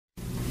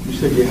You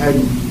said you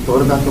hadn't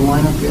thought about the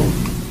lineup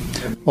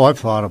yet? Oh, I've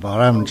thought about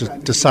it. I haven't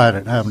just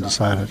decided. I haven't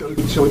decided.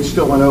 So it's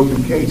still an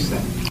open case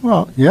then?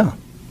 Well, yeah,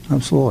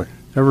 absolutely.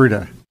 Every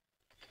day.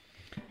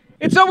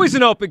 It's always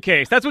an open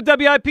case. That's what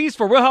WIP's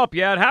for. We'll help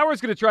you out. Howard's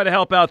going to try to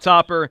help out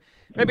Topper.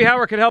 Maybe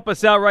Howard can help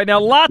us out right now.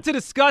 A lot to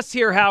discuss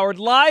here, Howard.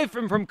 Live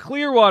from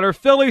Clearwater,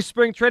 Phillies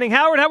spring training.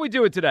 Howard, how we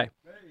doing today?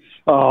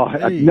 Oh,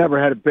 I've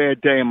never had a bad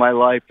day in my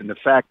life, and the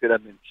fact that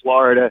I'm in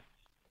Florida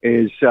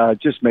is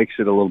just makes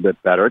it a little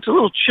bit better. It's a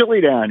little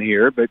chilly down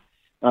here, but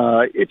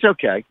it's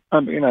okay. I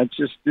mean,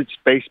 it's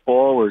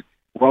baseball. We're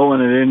rolling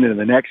it into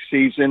the next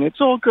season.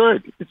 It's all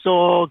good. It's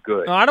all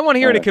good. I don't want to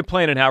hear any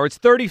complaining, Howard. It's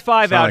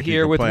 35 out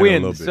here with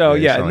wind. So,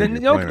 yeah,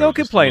 no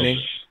complaining.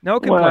 No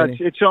complaining.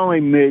 Well, it's only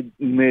mid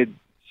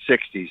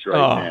 60s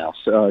right now.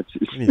 So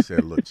he said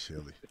a little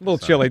chilly. A little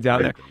chilly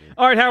down there.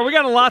 All right, Howard, we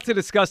got a lot to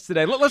discuss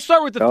today. Let's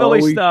start with the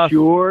Philly stuff. We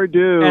sure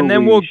do. And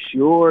then we'll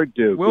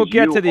We'll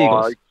get to the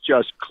Eagles.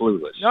 Just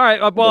clueless. All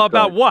right. Well,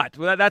 about what?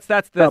 Well, that's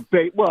the.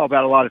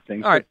 About a lot of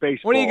things. All right.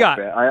 Baseball, what do you got?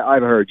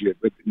 I've heard you,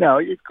 but no,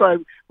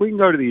 we can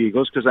go to the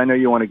Eagles because I know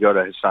you want to go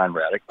to Hassan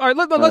Reddick. All right.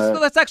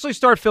 Let's actually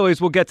start Phillies.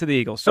 We'll get to the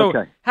Eagles. So,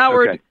 okay.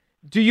 Howard,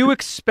 do you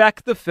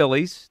expect the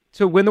Phillies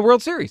to win the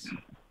World Series?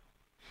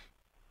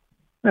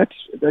 That's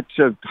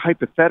a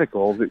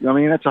hypothetical. I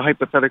mean, that's a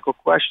hypothetical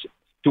question.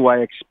 Do I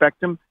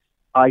expect them?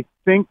 I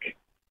think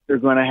they're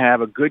going to have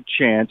a good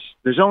chance.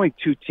 There's only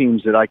two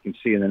teams that I can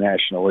see in the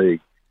National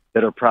League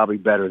that are probably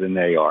better than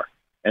they are,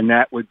 and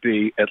that would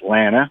be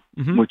Atlanta,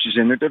 which is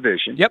in their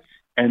division,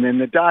 and then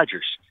the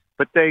Dodgers.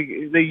 But they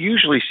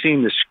usually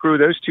seem to screw.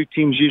 Those two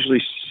teams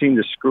usually seem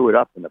to screw it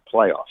up in the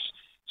playoffs.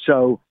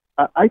 So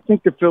I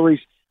think the Phillies.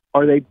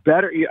 Are they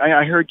better?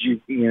 I heard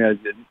you,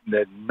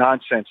 the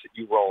nonsense that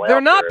you roll out. They're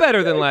not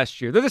better than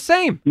last year. They're the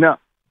same. No.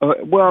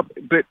 Well,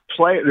 but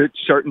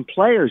certain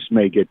players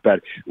may get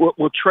better.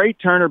 Will Trey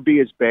Turner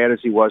be as bad as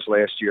he was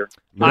last year?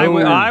 No.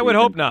 I would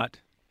hope not.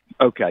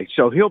 Okay,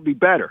 so he'll be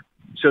better.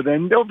 So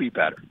then they'll be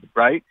better,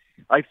 right?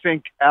 I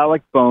think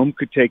Alec Boehm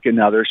could take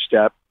another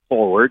step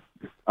forward.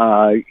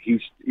 He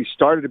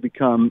started to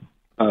become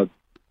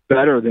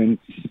better than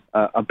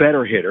a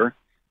better hitter.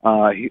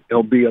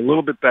 He'll be a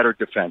little bit better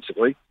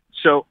defensively.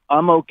 So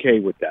I'm okay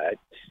with that.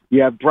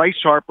 You have Bryce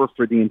Harper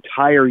for the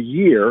entire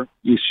year,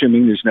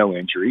 assuming there's no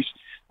injuries.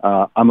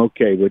 I'm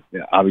okay with,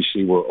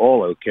 obviously we're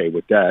all okay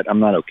with that.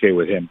 I'm not okay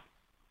with him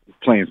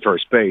playing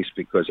first base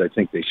because I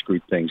think they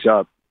screwed things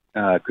up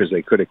because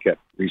they could have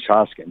kept Rhys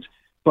Hoskins.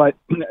 But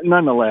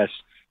nonetheless,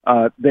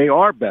 they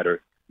are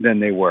better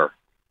than they were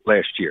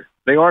last year.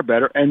 They are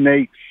better, and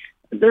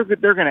they're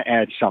going to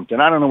add something.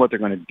 I don't know what they're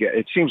going to get.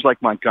 It seems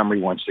like Montgomery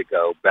wants to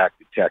go back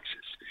to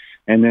Texas.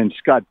 And then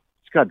Scott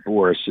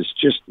Boras is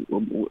just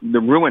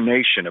the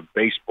ruination of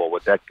baseball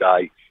with that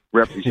guy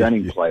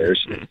representing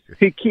players.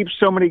 He keeps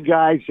so many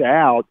guys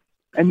out,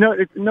 and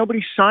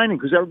nobody's signing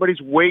because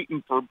everybody's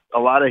waiting for a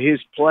lot of his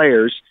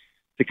players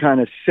to kind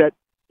of set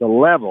the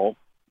level,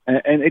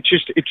 and it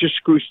just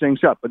screws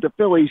things up. But the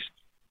Phillies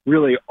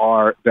really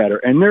are better,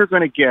 and they're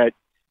going to get.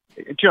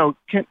 Joe,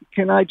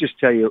 can I just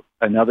tell you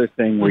another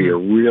thing where you're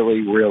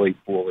really, really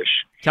foolish?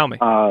 Tell me.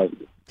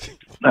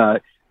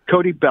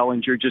 Cody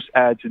Bellinger just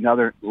adds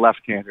another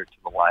left-hander to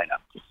the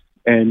lineup.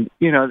 And,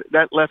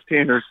 that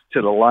left-hander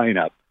to the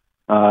lineup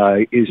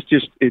is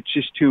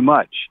just too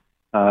much.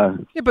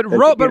 But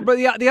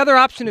the other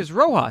option is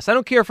Rojas. I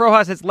don't care if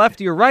Rojas is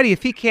lefty or righty.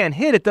 If he can't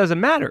hit, it doesn't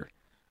matter.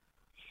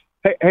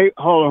 Hey,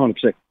 hold on a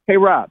second. Hey,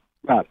 Rob.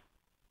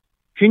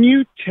 Can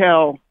you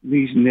tell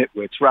these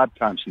nitwits, Rob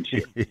Thompson's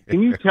here,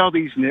 can you tell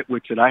these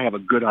nitwits that I have a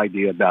good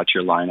idea about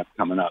your lineup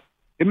coming up?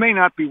 It may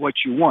not be what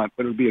you want,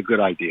 but it'll be a good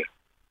idea.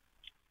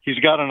 He's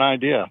got an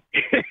idea.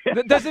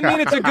 That doesn't mean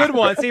it's a good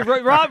one. See,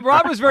 Rob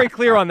was very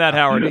clear on that,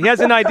 Howard. He has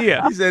an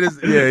idea. He said,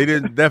 he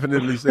didn't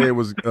definitely say it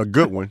was a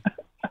good one.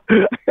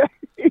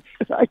 He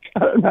said, I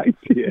got an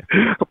idea.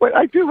 But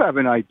I do have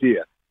an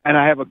idea, and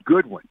I have a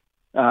good one.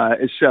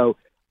 So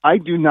I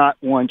do not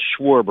want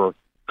Schwarber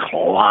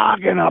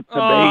clogging up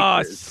the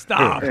bases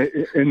stop.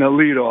 In the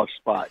leadoff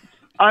spot.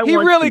 He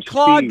really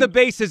clogged the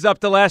bases up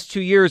the last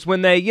 2 years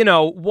when they,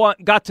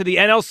 got to the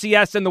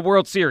NLCS and the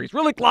World Series.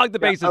 Really clogged the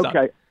bases up.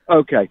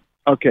 Okay.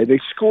 They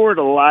scored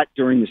a lot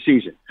during the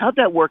season. How'd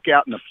that work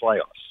out in the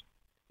playoffs?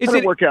 How'd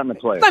it work out in the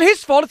playoffs? It's not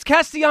his fault. It's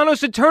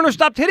Castellanos and Turner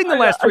stopped hitting the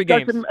last three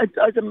games.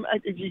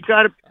 You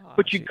got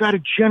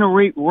to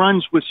generate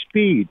runs with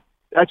speed.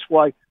 That's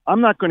why I'm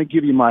not going to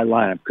give you my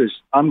lineup because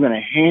I'm going to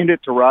hand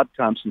it to Rob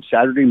Thompson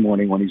Saturday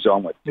morning when he's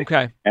on with me.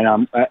 Okay. And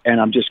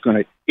I'm just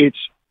going to.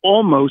 It's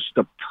almost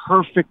the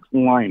perfect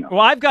lineup.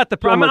 Well, I've got the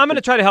problem. I'm going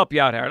to try to help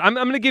you out, Howard. I'm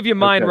going to give you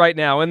mine right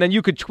now, and then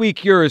you could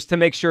tweak yours to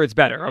make sure it's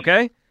better.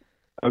 Okay.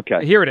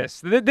 Okay. Here it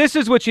is. This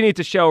is what you need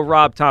to show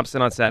Rob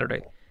Thompson on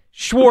Saturday.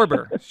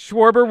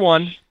 Schwarber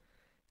 1,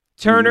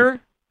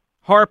 Turner,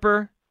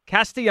 Harper,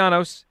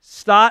 Castellanos,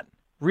 Stott,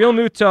 Real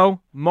Muto,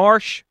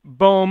 Marsh,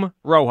 Boehm,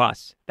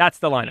 Rojas. That's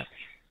the lineup.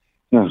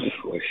 Oh,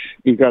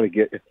 you got to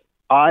get it.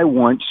 I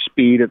want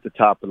speed at the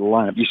top of the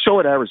lineup. You saw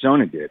what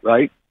Arizona did,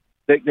 right?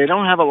 They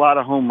don't have a lot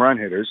of home run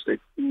hitters. They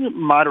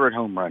moderate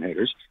home run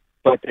hitters,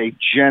 but they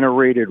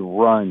generated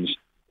runs,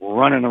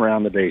 running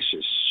around the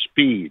bases,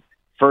 speed,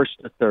 first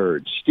to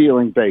third,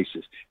 stealing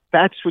bases.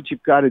 That's what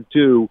you've got to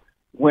do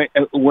when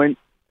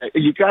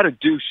you got to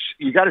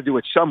do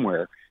it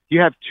somewhere.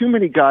 You have too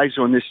many guys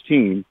on this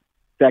team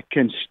that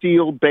can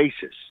steal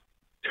bases.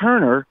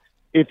 Turner,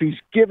 if he's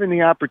given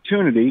the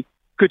opportunity,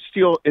 could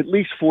steal at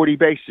least 40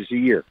 bases a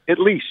year, at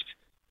least.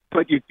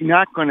 But you're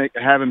not going to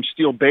have him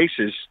steal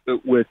bases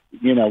with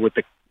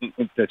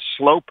the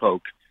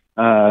slowpoke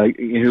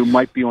who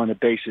might be on the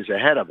bases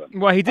ahead of him.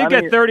 Well, he did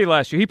get 30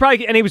 last year.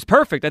 And he was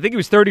perfect. I think he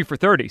was 30 for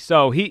 30.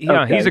 So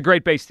he's a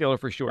great base stealer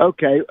for sure.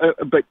 Okay,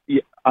 but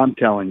I'm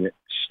telling you,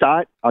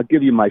 Stott, I'll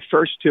give you my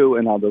first two,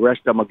 and the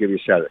rest of them I'll give you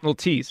seven. We'll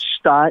tease.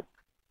 Stott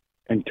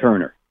and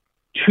Turner,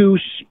 two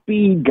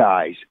speed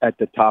guys at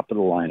the top of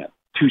the lineup.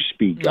 Two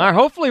speed guys. All right,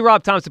 hopefully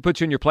Rob Thompson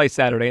puts you in your place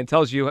Saturday and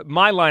tells you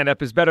my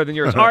lineup is better than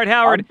yours. All right,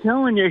 Howard. I'm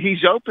telling you,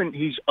 he's open.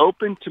 He's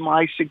open to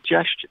my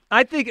suggestion.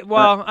 I think.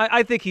 Well,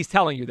 I think he's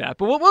telling you that,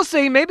 but we'll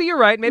see. Maybe you're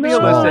right. Maybe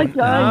he'll listen.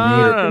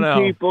 I don't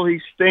know. People,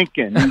 he's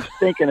thinking. He's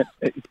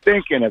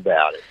thinking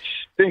about it.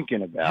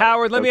 Thinking about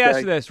Howard, let me ask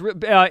you this.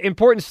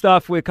 Important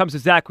stuff when it comes to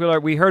Zach Wheeler.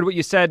 We heard what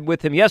you said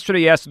with him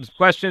yesterday. You asked him some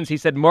questions. He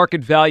said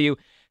market value.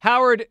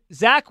 Howard,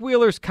 Zach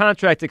Wheeler's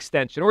contract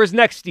extension or his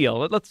next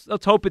deal. Let's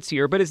hope it's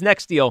here, but his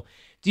next deal.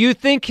 Do you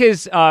think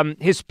his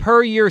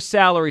per year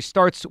salary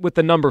starts with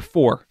the number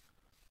 4?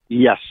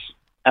 Yes,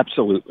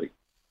 absolutely.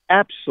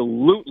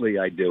 Absolutely,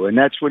 I do. And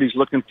that's what he's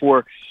looking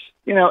for.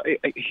 You know,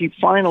 he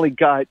finally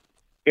got,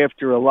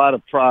 after a lot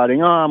of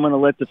prodding, I'm going to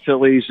let the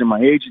Phillies and my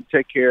agent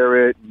take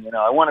care of it. And,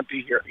 I want to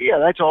be here. Yeah,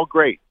 that's all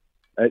great.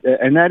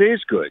 And that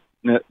is good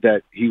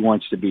that he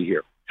wants to be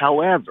here.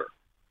 However,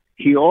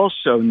 he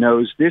also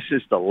knows this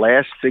is the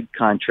last big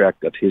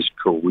contract of his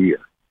career.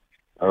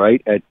 All right,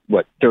 at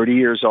 30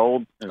 years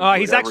old?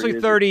 He's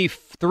actually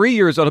 33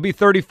 years old. He'll be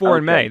 34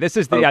 in May. This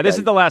is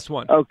the last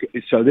one.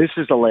 Okay, so this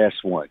is the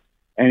last one.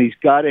 And he's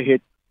got to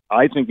hit,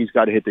 I think he's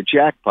got to hit the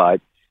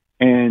jackpot.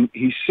 And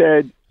he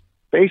said,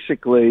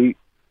 basically,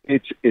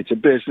 it's a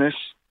business,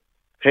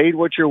 paid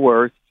what you're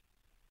worth.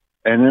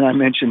 And then I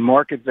mentioned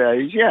market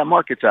values. Yeah,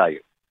 market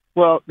value.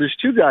 Well, there's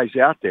two guys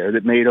out there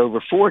that made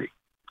over 40,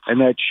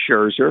 and that's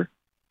Scherzer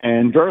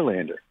and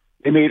Verlander.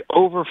 They made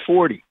over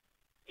 40.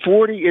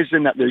 40 is the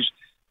number.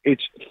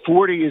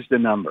 40 is the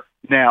number.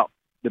 Now,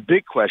 the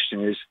big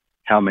question is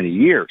how many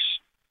years?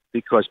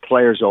 Because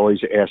players always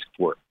ask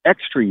for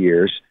extra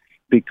years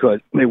because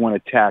they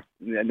want to tack,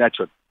 and that's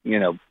what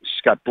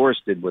Scott Boras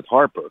did with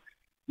Harper.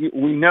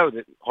 We know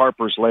that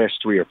Harper's last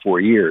 3 or 4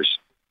 years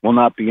will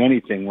not be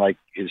anything like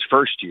his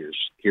first years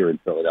here in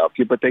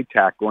Philadelphia, but they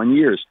tack on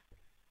years.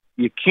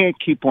 You can't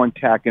keep on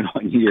tacking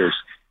on years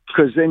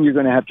because then you're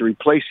going to have to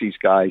replace these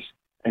guys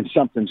and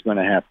something's going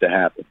to have to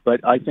happen.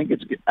 But I think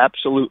it's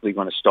absolutely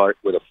going to start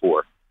with a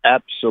 4.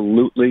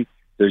 Absolutely.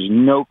 There's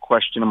no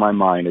question in my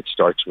mind it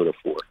starts with a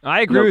 4.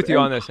 I agree with you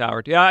on this,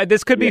 Howard. Yeah,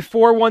 this could be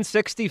 4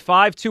 160,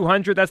 5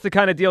 200. That's the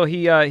kind of deal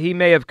he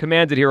may have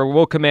commanded here or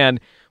will command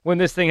when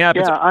this thing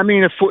happens. Yeah, I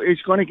mean,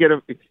 he's going to get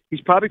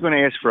he's probably going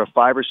to ask for a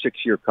 5 or 6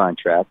 year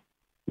contract.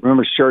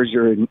 Remember,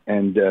 Scherzer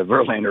and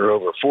Verlander are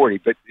over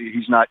 40, but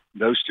he's not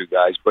those two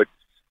guys, but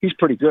he's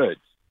pretty good.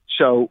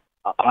 So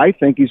I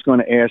think he's going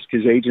to ask,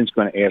 his agent's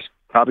going to ask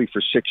probably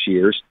for 6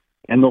 years,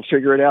 and they'll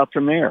figure it out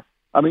from there.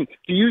 I mean,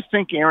 do you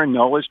think Aaron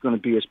Nola is going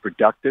to be as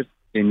productive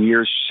in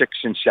years 6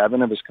 and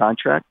 7 of his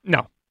contract? No,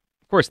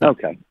 of course not.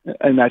 Okay,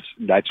 and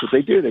that's what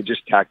they do. They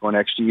just tack on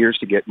extra years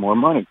to get more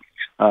money.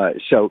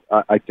 So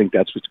I think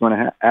that's what's going to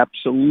happen.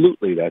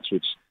 Absolutely, that's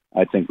what's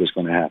I think was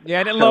going to happen.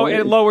 Yeah, and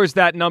it lowers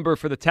that number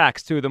for the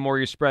tax, too, the more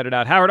you spread it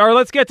out. Howard, all right,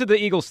 let's get to the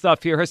Eagle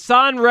stuff here.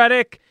 Hassan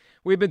Reddick,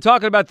 we've been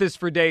talking about this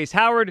for days.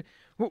 Howard,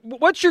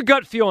 what's your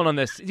gut feeling on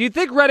this? Do you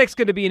think Reddick's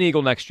going to be an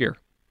Eagle next year?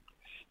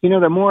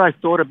 The more I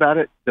thought about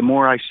it, the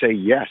more I say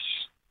yes.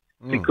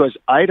 Because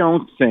I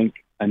don't think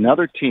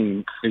another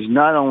team is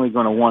not only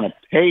going to want to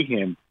pay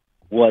him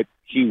what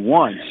he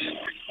wants,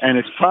 and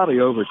it's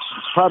probably over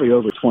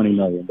 $20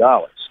 million.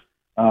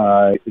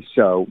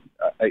 So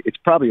it's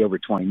probably over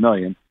 $20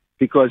 million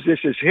because this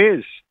is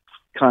his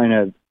kind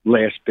of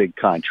last big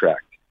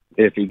contract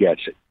if he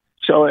gets it.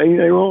 So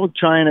they're all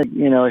trying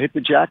to hit the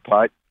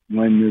jackpot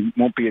when there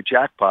won't be a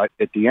jackpot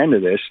at the end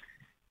of this.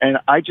 And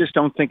I just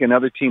don't think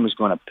another team is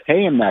going to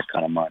pay him that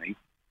kind of money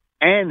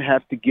and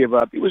have to give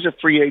up. He was a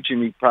free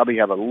agent. He'd probably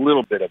have a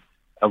little bit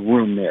of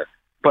room there.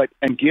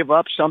 And give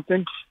up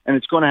something, and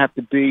it's going to have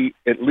to be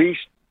at least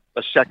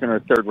a second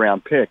or third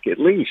round pick, at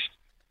least.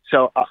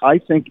 So I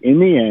think in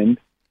the end,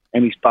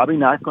 and he's probably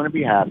not going to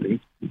be happy,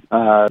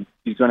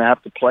 he's going to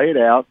have to play it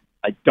out.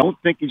 I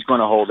don't think he's going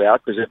to hold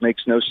out because it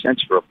makes no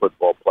sense for a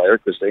football player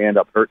because they end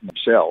up hurting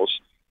themselves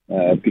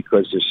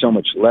because there's so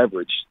much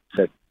leverage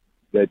that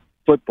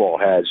football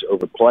has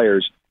over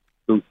players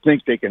who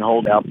think they can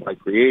hold out by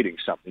creating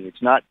something.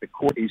 He's not the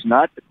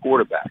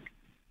quarterback.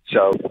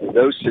 So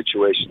those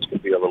situations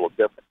could be a little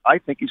different. I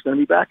think he's going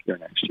to be back there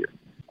next year.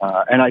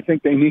 And I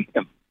think they need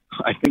him.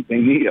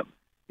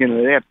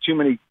 They have too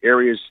many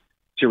areas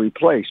to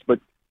replace, but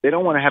they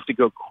don't want to have to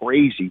go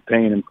crazy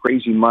paying him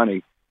crazy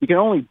money You can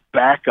only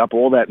back up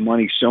all that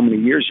money so many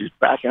years. You're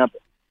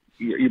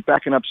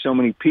backing up so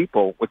many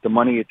people with the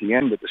money at the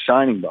end with the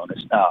signing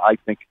bonus. I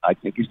think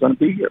he's going to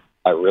be here.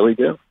 I really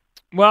do.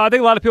 Well, I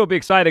think a lot of people will be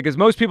excited because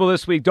most people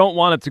this week don't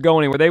want him to go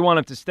anywhere. They want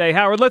him to stay.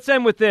 Howard, let's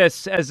end with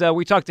this as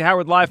we talk to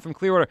Howard live from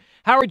Clearwater.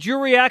 Howard, your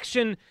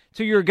reaction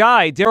to your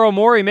guy, Daryl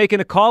Morey,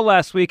 making a call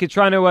last week and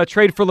trying to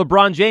trade for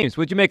LeBron James.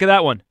 What'd you make of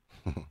that one?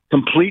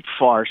 Complete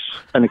farce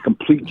and a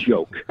complete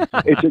joke.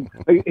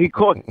 He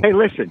called, hey,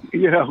 listen,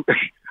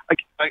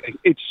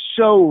 it's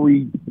so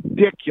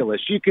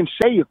ridiculous. You can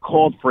say you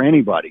called for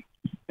anybody,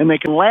 and they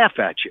can laugh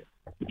at you.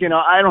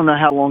 I don't know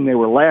how long they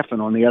were laughing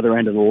on the other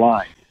end of the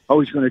line. Oh,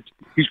 he's going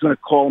to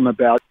call him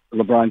about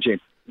LeBron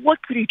James.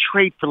 What could he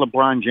trade for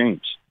LeBron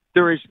James?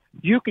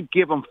 You could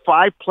give him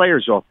 5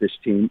 players off this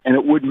team, and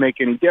it wouldn't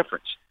make any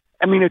difference.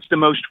 I mean, it's the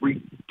most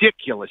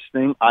ridiculous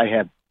thing I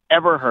have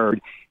ever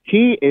heard.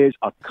 He is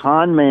a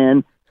con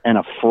man and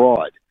a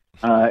fraud.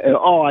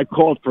 I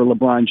called for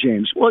LeBron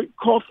James. Well,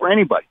 call for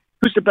anybody.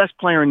 Who's the best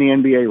player in the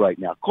NBA right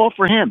now? Call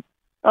for him.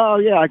 Oh,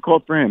 yeah, I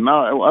called for him.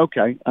 Oh,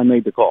 okay, I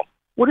made the call.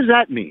 What does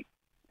that mean?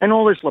 And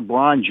all this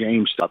LeBron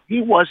James stuff,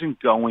 he wasn't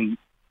going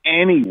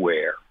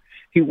anywhere.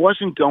 He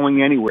wants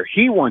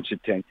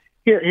attention.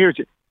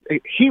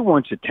 He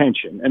wants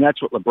attention, and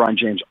that's what LeBron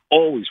James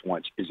always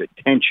wants, is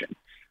attention.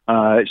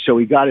 So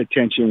he got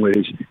attention with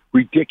his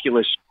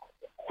ridiculous,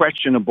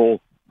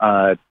 questionable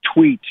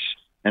tweets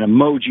and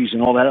emojis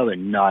and all that other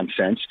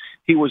nonsense.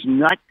 He was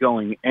not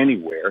going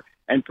anywhere.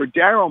 And for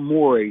Daryl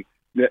Morey,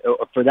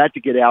 for that to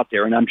get out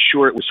there, and I'm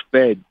sure it was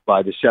fed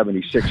by the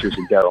 76ers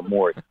and Daryl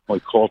Morey when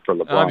he called for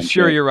LeBron. I'm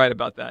sure James. You're right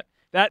about that.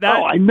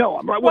 I know.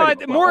 I'm right. Well,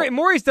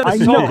 Morey's done this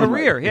his whole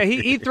career. Yeah,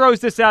 he throws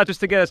this out just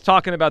to get us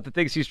talking about the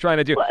things he's trying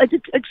to do. Well,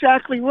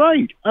 exactly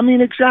right. I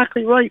mean,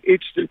 exactly right.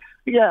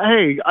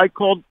 Hey, I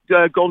called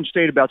Golden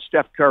State about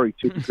Steph Curry,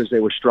 too, because they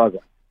were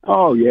struggling.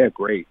 Oh, yeah,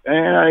 great.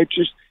 And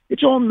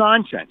it's all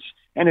nonsense.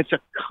 And it's a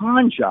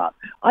con job.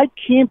 I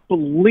can't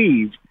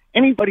believe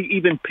anybody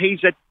even pays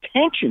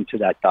attention to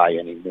that guy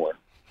anymore.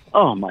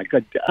 Oh, my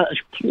God.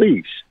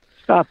 Please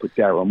stop with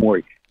Daryl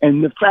Morey.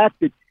 And the fact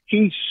that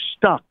he's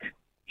stuck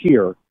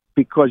here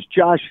because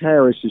Josh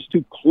Harris is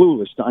too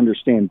clueless to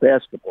understand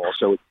basketball,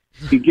 so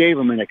he gave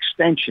him an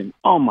extension.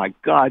 Oh, my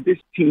God. This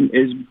team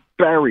is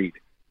buried.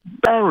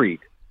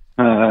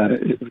 How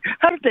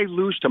did they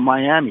lose to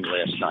Miami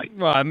last night?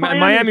 Well,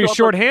 Miami was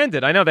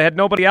shorthanded. I know. They had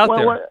nobody out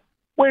there.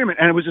 Wait a minute.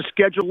 And it was a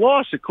scheduled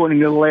loss, according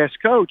to the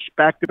last coach.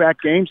 Back-to-back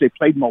games. They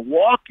played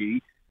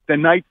Milwaukee the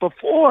night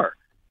before.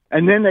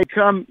 And then they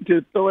come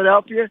to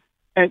Philadelphia,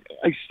 and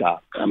I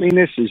stop. I mean,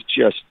 this is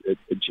just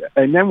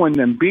and then when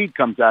Embiid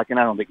comes back, and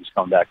I don't think he's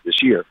coming back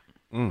this year,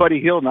 Buddy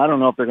Hield, I don't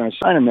know if they're going to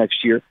sign him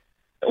next year.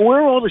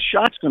 Where are all the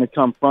shots going to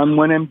come from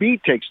when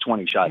Embiid takes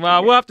 20 shots?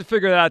 Well, we'll have to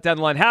figure that out down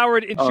the line.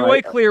 Howard,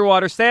 enjoy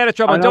Clearwater. Stay out of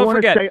trouble. And don't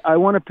forget. I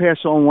want to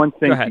pass on one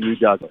thing to you,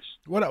 Douglas.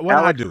 What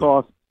I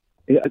do?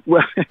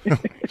 Well,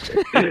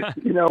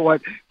 you know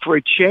what? For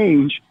a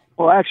change,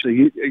 well, actually,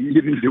 you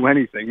didn't do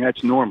anything.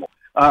 That's normal.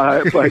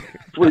 But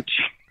for a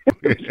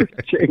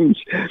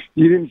change,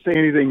 you didn't say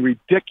anything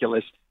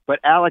ridiculous. But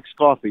Alex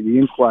Coffey, the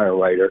Inquirer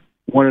writer,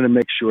 wanted to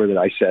make sure that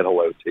I said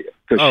hello to you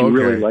because she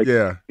really liked.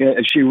 Yeah,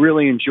 she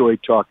really enjoyed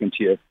talking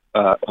to you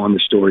on the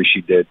story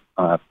she did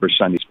for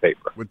Sunday's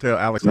paper. We'll tell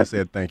Alex I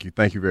said thank you.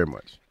 Thank you very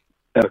much.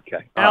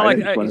 Okay.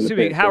 Alex,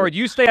 Howard,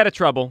 you stay out of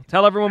trouble.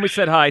 Tell everyone we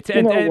said hi.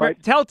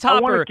 Tell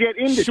Topper,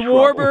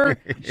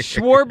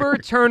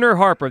 Schwarber, Turner,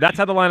 Harper. That's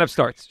how the lineup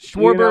starts.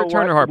 Schwarber,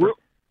 Turner, Harper.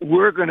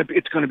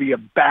 It's going to be a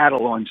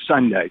battle on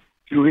Sunday.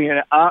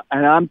 And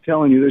I'm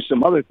telling you, there's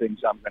some other things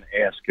I'm going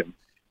to ask him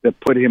to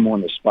put him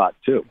on the spot,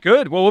 too.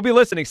 Good. Well, we'll be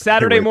listening.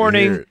 Saturday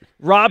morning,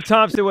 Rob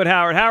Thompson with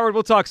Howard. Howard,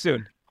 we'll talk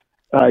soon.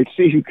 All right.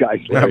 See you guys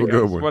later. Have a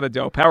good one. What a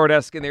dope. Howard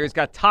Eskin there. He's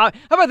got Top.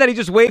 How about that? He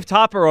just waved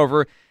Topper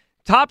over.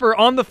 Topper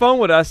on the phone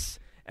with us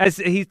as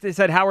he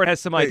said Howard has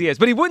some ideas,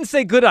 but he wouldn't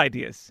say good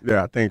ideas.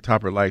 Yeah, I think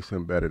Topper likes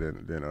him better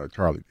than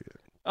Charlie did.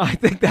 I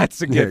think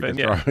that's a given.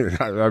 Yeah.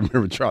 I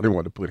remember Charlie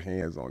wanted to put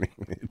hands on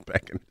him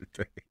back in the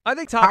day. I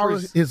think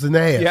Topper's is an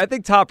ass. Yeah, I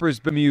think Topper's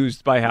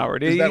bemused by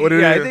Howard. Is that what it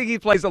is? I think he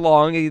plays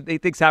along. He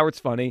thinks Howard's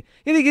funny.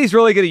 You think he's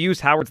really going to use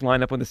Howard's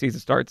lineup when the season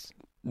starts?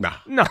 No.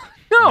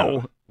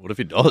 What if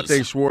he does? I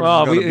think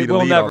Schwarber is going to be the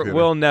leadoff hitter.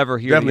 We'll never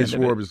hear Definitely the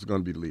end Schwarber is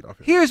going to be the leadoff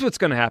hitter. Here's what's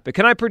going to happen.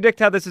 Can I predict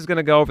how this is going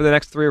to go over the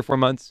next 3 or 4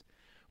 months?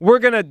 We're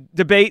going to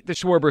debate the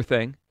Schwarber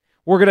thing.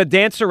 We're going to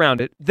dance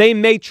around it. They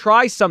may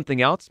try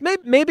something else.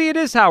 Maybe it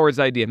is Howard's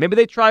idea. Maybe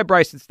they try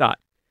Bryson Stott.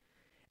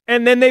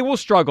 And then they will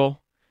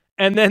struggle.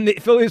 And then the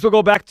Phillies will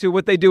go back to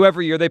what they do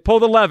every year. They pull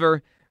the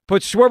lever,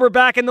 put Schwarber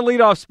back in the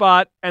leadoff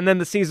spot, and then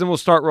the season will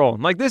start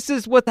rolling. Like, this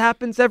is what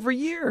happens every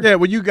year. Yeah,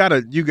 well, you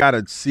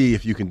gotta see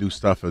if you can do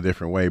stuff a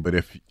different way. But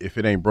if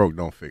it ain't broke,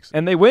 don't fix it.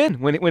 And they win.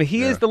 When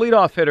he is the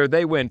leadoff hitter,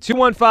 they win.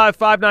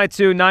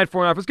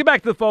 215-592-9494. Let's get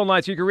back to the phone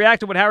line so you can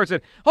react to what Howard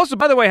said. Also,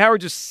 by the way,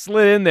 Howard just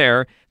slid in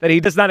there that he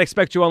does not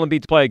expect Joel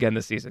Embiid to play again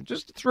this season.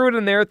 Just threw it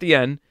in there at the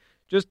end.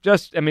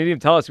 I mean, he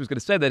didn't tell us he was going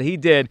to say that. He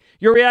did.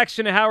 Your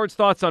reaction to Howard's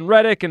thoughts on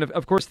Reddick and,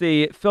 of course,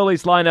 the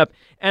Phillies lineup.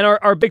 And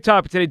our big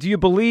topic today, do you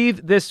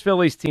believe this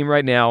Phillies team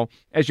right now,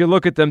 as you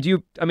look at them, do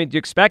you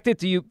expect it?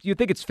 Do you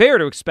think it's fair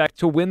to expect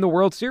to win the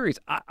World Series?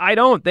 I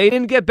don't. They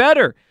didn't get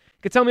better.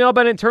 You can tell me all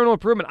about internal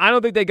improvement. I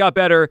don't think they got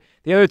better.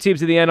 The other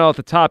teams in the NL at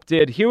the top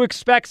did. Hugh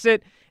expects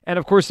it. And,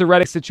 of course, the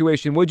Reddick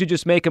situation. Would you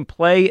just make him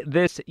play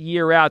this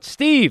year out?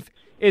 Steve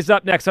is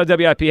up next on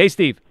WIP. Hey,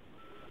 Steve.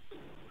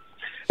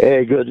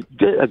 Hey,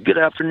 good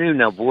afternoon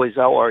now, boys.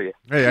 How are you?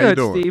 Hey, how you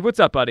doing? Steve. What's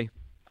up, buddy?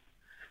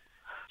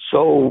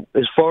 So,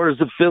 as far as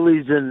the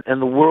Phillies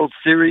and the World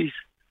Series,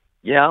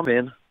 yeah, I'm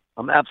in.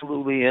 I'm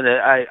absolutely in it.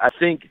 I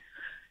think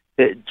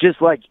that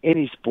just like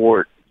any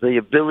sport, the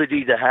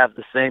ability to have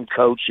the same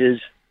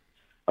coaches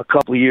a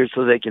couple of years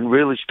so they can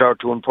really start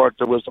to impart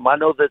their wisdom. I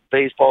know that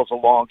baseball's a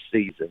long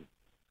season,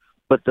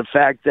 but the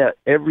fact that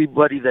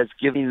everybody that's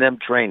giving them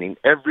training,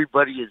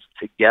 everybody is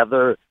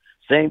together,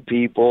 same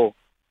people,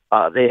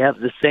 they have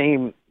the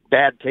same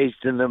bad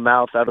taste in their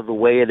mouth out of the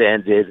way it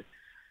ended.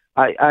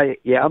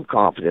 I'm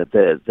confident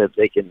that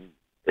they can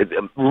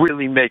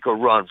really make a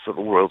run for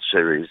the World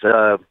Series.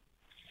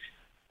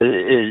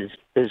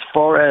 As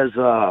far as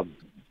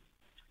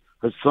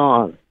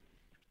Hassan,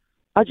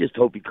 I just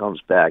hope he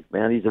comes back,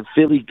 man. He's a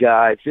Philly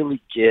guy,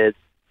 Philly kid,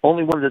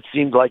 only one that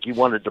seemed like he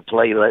wanted to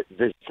play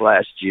this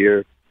last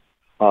year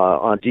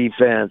on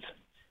defense,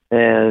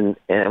 and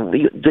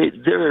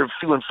they're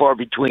few and far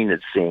between,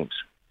 it seems.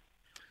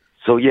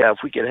 So, yeah, if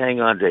we could hang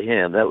on to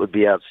him, that would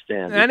be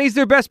outstanding. And he's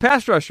their best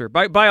pass rusher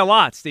by a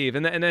lot, Steve.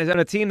 And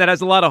a team that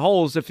has a lot of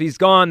holes, if he's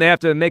gone, they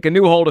have to make a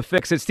new hole to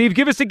fix it. Steve,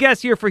 give us a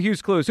guess here for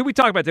Hugh's Clues. Who we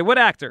talking about today? What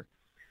actor?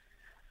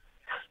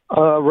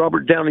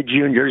 Robert Downey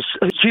Jr.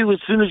 Hugh, as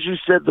soon as you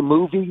said the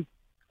movie,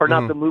 or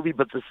not the movie,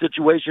 but the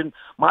situation,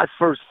 my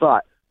first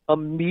thought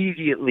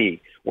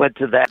immediately went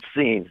to that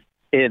scene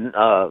in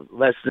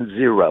Less Than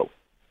Zero.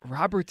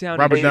 Robert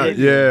Downey.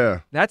 Yeah.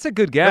 That's a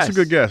good guess. That's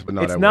a good guess, but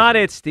no, it's that not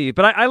wasn't. it, Steve.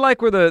 But I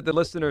like where the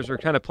listeners are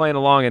kind of playing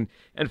along and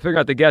figuring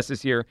out the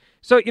guesses here.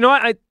 So, you know,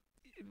 I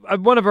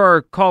one of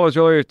our callers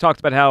earlier talked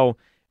about how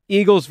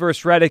Eagles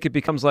versus Reddick, it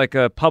becomes like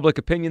a public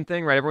opinion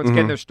thing, right? Everyone's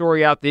getting their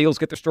story out. The Eagles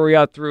get their story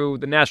out through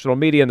the national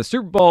media and the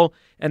Super Bowl,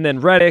 and then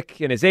Reddick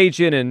and his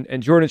agent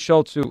and Jordan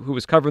Schultz, who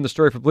was covering the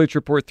story for Bleacher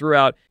Report, threw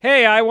out,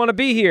 hey, I want to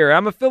be here.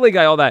 I'm a Philly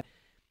guy, all that.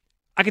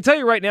 I can tell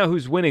you right now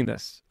who's winning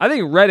this. I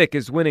think Reddick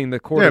is winning the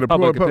court of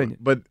public opinion.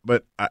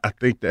 But I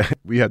think that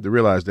we have to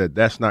realize that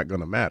that's not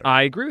going to matter.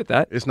 I agree with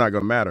that. It's not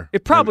going to matter.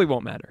 It probably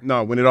won't matter.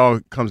 No, when it all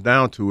comes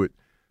down to it,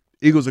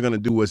 Eagles are going to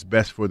do what's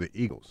best for the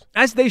Eagles.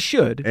 As they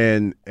should.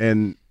 And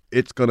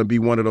it's going to be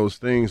one of those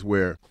things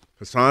where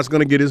Hassan's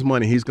going to get his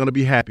money. He's going to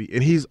be happy,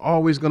 and he's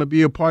always going to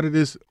be a part of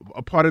this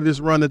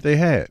run that they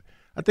had.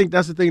 I think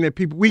that's the thing that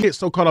we get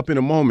so caught up in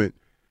a moment.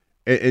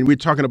 And we're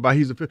talking about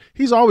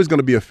he's always going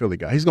to be a Philly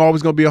guy. He's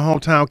always going to be a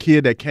hometown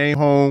kid that came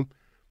home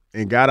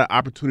and got an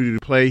opportunity to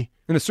play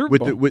in the Super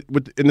Bowl,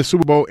 in the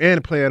Super Bowl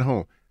and play at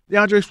home.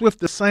 DeAndre Swift,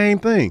 the same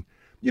thing.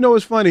 You know,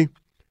 it's funny.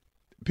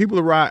 People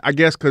are right, I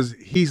guess, because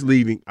he's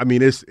leaving. I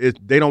mean,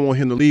 they don't want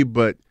him to leave,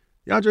 but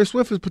DeAndre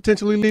Swift is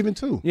potentially leaving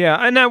too. Yeah,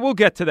 and now we'll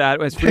get to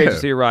that as free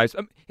agency arrives.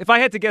 If I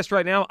had to guess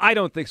right now, I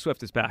don't think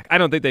Swift is back. I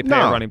don't think they pay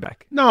a running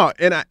back. No,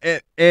 and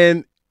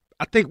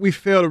I think we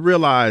fail to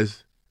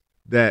realize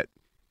that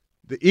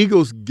the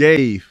Eagles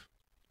gave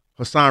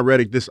Hassan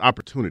Reddick this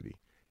opportunity.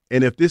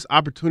 And if this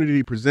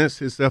opportunity presents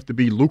itself to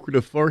be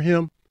lucrative for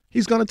him,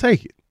 he's going to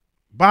take it.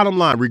 Bottom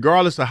line,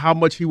 regardless of how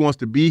much he wants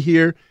to be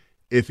here,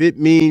 if it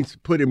means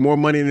putting more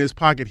money in his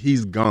pocket,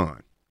 he's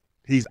gone.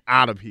 He's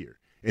out of here.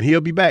 And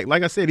he'll be back.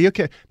 Like I said,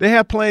 they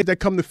have planes that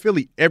come to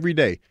Philly every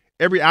day,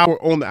 every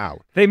hour on the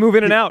hour. They move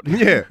in and out.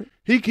 Yeah.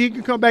 He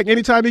can come back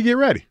anytime he get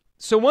ready.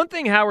 So one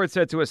thing Howard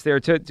said to us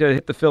there, to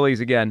hit the Phillies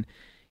again,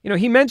 you know,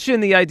 he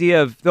mentioned the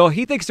idea of, though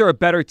he thinks they're a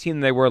better team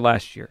than they were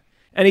last year.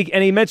 And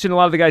he mentioned a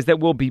lot of the guys that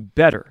will be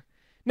better.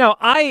 Now,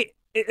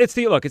 it's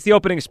the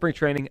opening of spring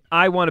training.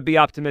 I want to be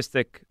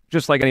optimistic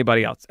just like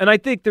anybody else. And I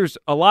think there's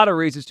a lot of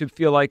reasons to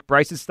feel like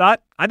Bryce's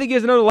thought. I think he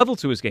has another level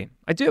to his game.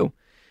 I do.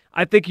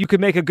 I think you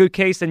could make a good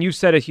case, and you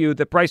said it, Hugh,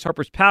 that Bryce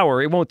Harper's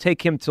power, it won't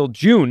take him till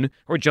June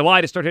or July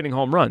to start hitting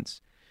home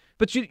runs.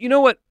 But you know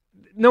what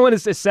no one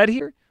has said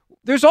here?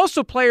 There's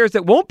also players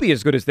that won't be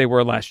as good as they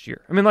were last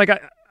year. I mean,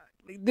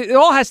 it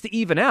all has to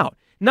even out.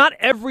 Not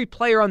every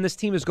player on this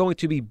team is going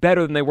to be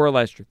better than they were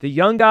last year. The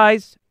young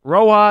guys,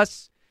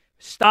 Rojas,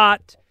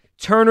 Stott,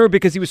 Turner,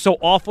 because he was so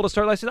awful to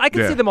start last year. I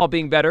can see them all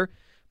being better.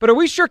 But are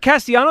we sure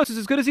Castellanos is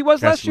as good as he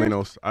was last year?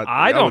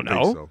 I don't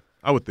know. Think so.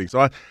 I would think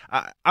so.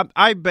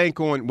 I bank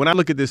on, when I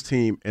look at this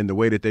team and the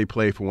way that they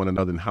play for one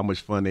another and how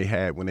much fun they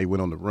had when they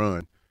went on the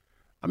run,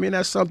 I mean,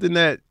 that's something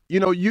that, you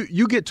know,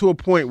 you get to a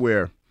point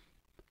where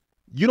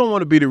you don't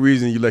want to be the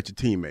reason you let your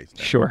teammates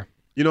down. Sure.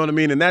 You know what I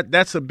mean? And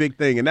that's a big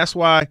thing. And that's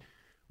why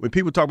when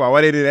people talk about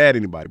why they didn't add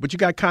anybody, but you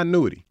got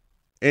continuity.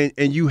 And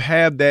you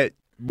have that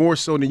more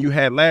so than you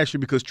had last year,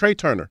 because Trey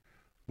Turner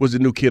was the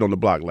new kid on the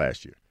block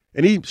last year.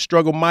 And he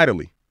struggled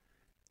mightily.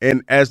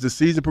 And as the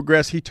season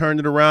progressed, he turned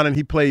it around and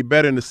he played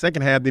better in the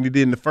second half than he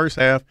did in the first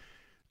half.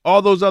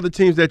 all those other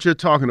teams that you're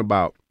talking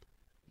about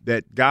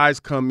that guys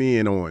come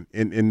in on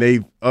and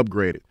they've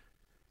upgraded.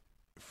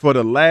 For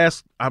the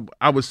last,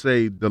 I would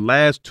say the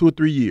last 2 or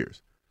 3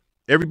 years,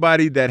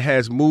 everybody that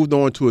has moved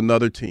on to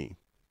another team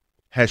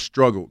has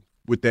struggled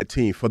with that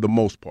team for the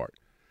most part.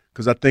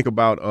 Because I think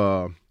about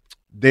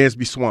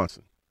Dansby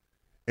Swanson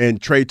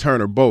and Trey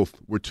Turner, both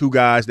were two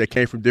guys that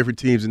came from different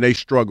teams, and they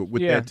struggled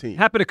with that team.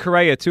 Happened to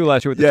Correa, too,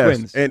 last year with the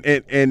Twins.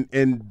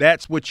 And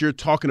that's what you're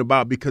talking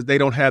about because they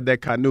don't have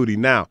that continuity.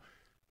 Now,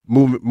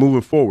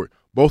 moving forward,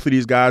 both of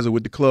these guys are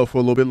with the club for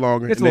a little bit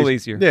longer. It's a little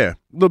easier. Yeah, a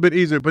little bit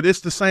easier, but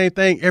it's the same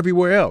thing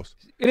everywhere else.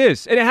 It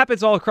is, and it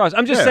happens all across.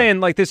 I'm just saying,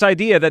 like, this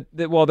idea that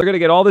well, they're going to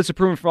get all this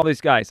improvement from all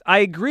these guys. I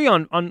agree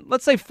on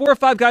let's say 4 or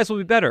 5 guys will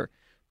be better.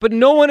 But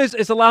no one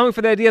is allowing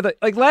for the idea that,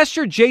 like, last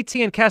year,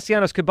 JT and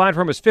Castellanos combined for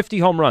almost 50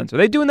 home runs. Are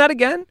they doing that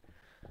again?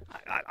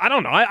 I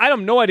don't know. I have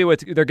no idea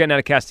what they're getting out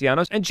of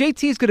Castellanos. And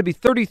JT is going to be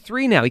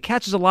 33 now. He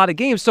catches a lot of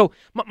games. So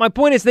my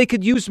point is they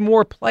could use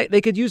more play. They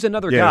could use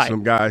another guy. Yeah,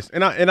 some guys.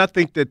 And I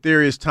think that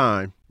there is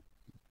time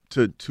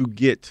to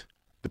get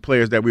the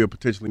players that we'll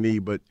potentially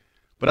need. But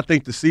I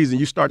think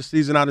you start the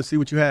season out and see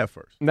what you have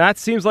first. And that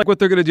seems like what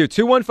they're going to do.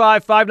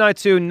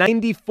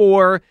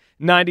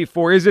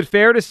 215-592-9494. Is it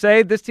fair to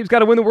say this team's got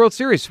to win the World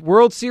Series?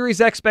 World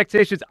Series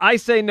expectations, I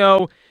say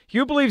no.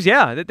 Hugh believes,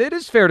 yeah, that it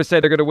is fair to say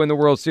they're going to win the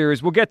World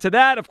Series. We'll get to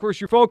that. Of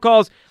course, your phone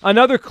calls.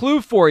 Another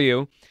clue for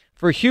you.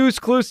 For Hugh's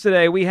Clues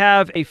today, we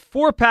have a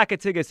 4-pack of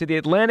tickets to the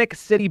Atlantic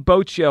City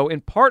Boat Show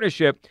in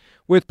partnership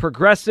with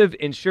Progressive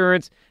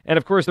Insurance and,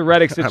 of course, the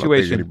Reddick situation. I don't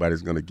think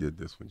anybody's going to get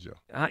this one, Joe.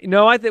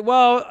 No, I think,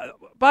 well,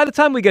 by the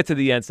time we get to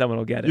the end, someone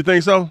will get it. You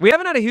think so? We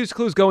haven't had a Hugh's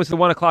Clues go into the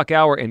 1 o'clock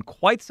hour in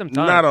quite some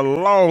time. Not a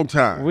long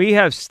time. We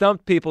have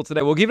stumped people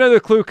today. We'll give you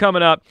another clue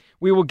coming up.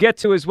 We will get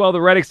to, as well,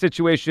 the Reddick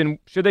situation.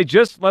 Should they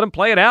just let him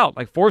play it out,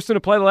 like force him to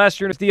play the last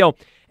year in his deal?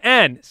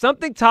 And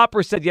something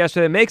Topper said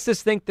yesterday makes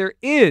us think there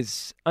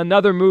is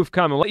another move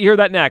coming. We'll let you hear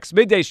that next.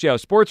 Midday Show,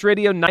 Sports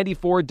Radio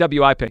 94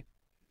 WIP.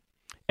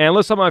 And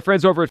listen, my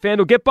friends over at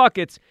FanDuel, get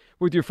buckets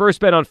with your first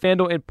bet on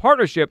FanDuel in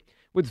partnership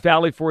with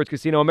Valley Forge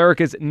Casino,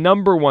 America's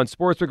 #1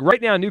 sportsbook.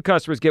 Right now, new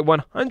customers get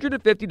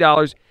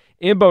 $150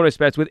 in bonus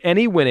bets with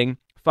any winning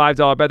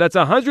 $5 bet. That's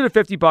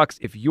 $150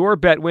 if your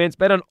bet wins.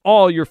 Bet on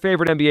all your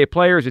favorite NBA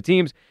players or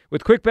teams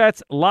with quick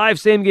bets, live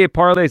same-game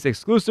parlays,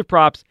 exclusive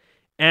props,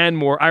 and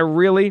more. I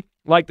really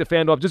like the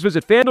FanDuel app. Just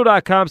visit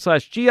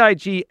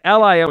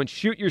FanDuel.com/GIGLIO and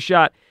shoot your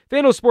shot.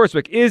 FanDuel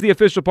Sportsbook is the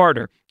official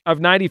partner of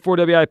 94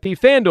 WIP.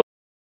 FanDuel.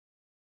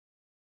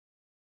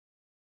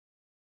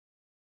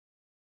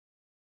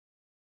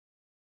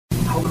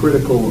 How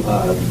critical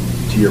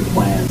to your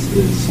plans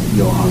is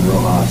Johan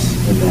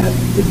Rojas in that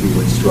if he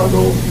would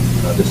struggle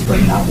this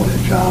spring, not win a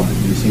job,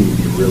 you seem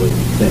to be really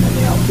thin in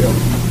the outfield?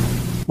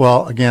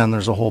 Well, again,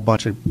 there's a whole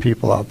bunch of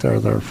people out there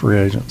that are free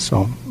agents,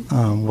 so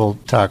we'll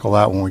tackle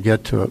that when we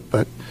get to it.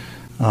 But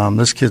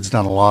this kid's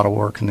done a lot of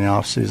work in the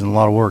offseason, a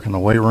lot of work in the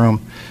weight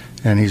room,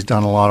 and he's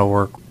done a lot of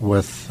work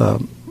with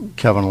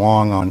Kevin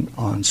Long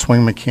on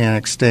swing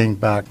mechanics, staying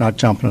back, not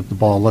jumping at the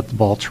ball, let the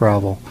ball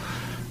travel,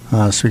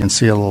 so you can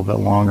see it a little bit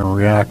longer and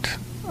react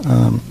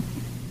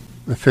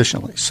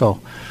efficiently. So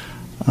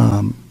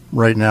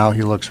right now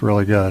he looks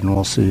really good, and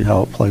we'll see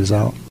how it plays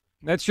out.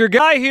 That's your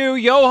guy, Hugh.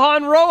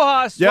 Johan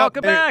Rojas. Yep,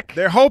 Welcome back.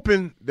 They're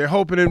hoping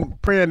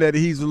and praying that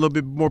he's a little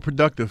bit more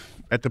productive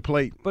at the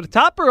plate. But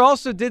Topper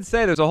also did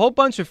say there's a whole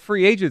bunch of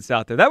free agents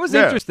out there. That was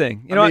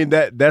interesting. I mean,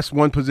 that's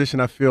one position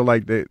I feel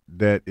like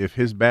that if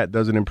his bat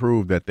doesn't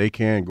improve, that they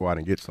can go out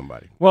and get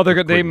somebody. Well,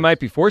 they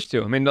might be forced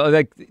to. I mean,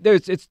 like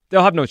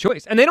they'll have no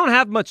choice, and they don't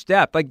have much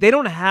depth. Like they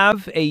don't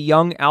have a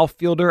young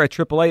outfielder at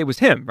AAA. It was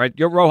him, right?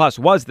 Rojas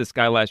was this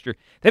guy last year.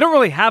 They don't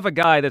really have a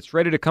guy that's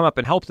ready to come up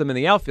and help them in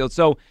the outfield.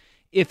 So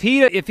if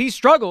he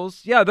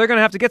struggles, yeah, they're going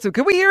to have to get some.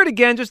 Can we hear it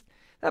again? Just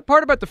that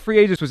part about the free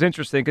agents was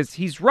interesting because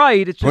he's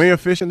right. It's just plenty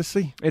of fish in the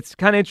sea. It's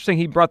kind of interesting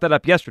he brought that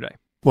up yesterday.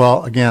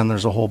 Well, again,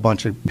 there's a whole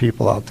bunch of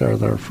people out there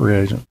that are free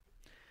agents.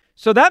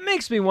 So that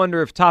makes me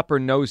wonder if Topper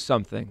knows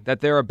something, that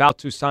they're about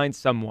to sign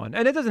someone.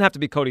 And it doesn't have to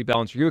be Cody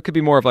Bellinger. It could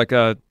be more of like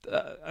a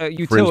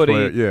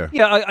utility. Player,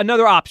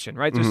 another option,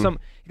 right? Mm-hmm.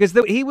 Because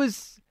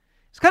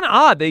it's kind of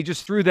odd they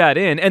just threw that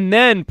in and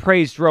then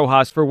praised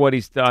Rojas for what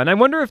he's done. I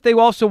wonder if they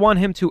also want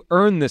him to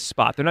earn this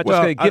spot. They're not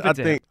just going to give it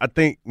to him. I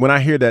think when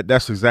I hear that,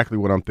 that's exactly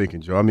what I'm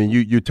thinking, Joe. I mean,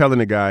 you're telling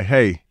the guy,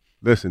 hey,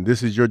 listen,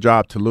 this is your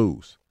job to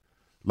lose.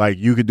 Like,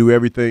 you could do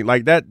everything.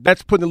 Like,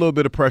 that's putting a little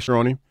bit of pressure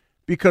on him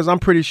because I'm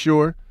pretty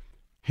sure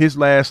his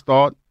last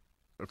thought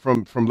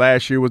from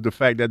last year was the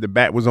fact that the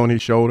bat was on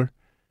his shoulder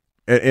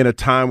in a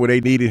time where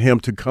they needed him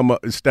to come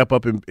up and step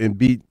up and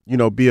be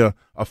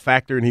a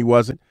factor, and he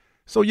wasn't.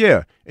 So,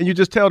 yeah, and you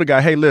just tell the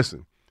guy, hey,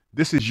 listen,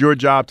 this is your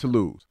job to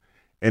lose.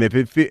 And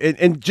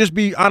and just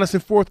be honest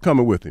and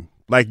forthcoming with him.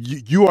 Like,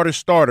 you are the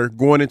starter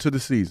going into the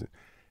season.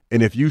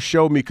 And if you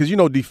show me, because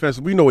defense,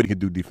 we know what he can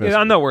do defensively. Yeah,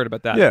 I'm not worried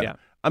about that. Yeah.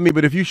 I mean,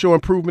 but if you show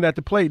improvement at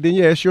the plate, then,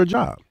 yeah, it's your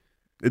job.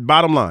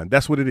 Bottom line,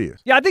 that's what it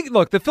is. Yeah, I think,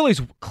 look, the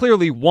Phillies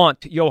clearly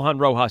want Johan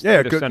Rojas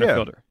to be their center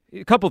fielder.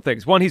 A couple of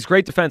things. One, he's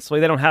great defensively.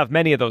 They don't have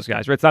many of those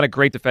guys, right? It's not a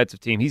great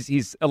defensive team.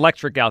 He's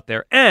electric out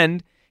there.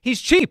 And he's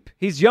cheap.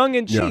 He's young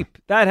and Yeah. cheap.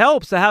 That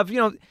helps to have,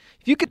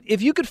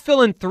 if you could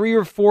fill in 3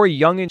 or 4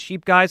 young and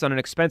cheap guys on an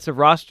expensive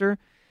roster, it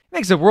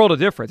makes a world of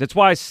difference. It's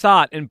why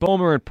Stott and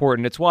Bohm are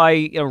important. It's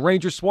why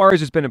Ranger Suarez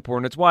has been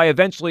important. It's why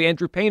eventually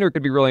Andrew Painter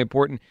could be really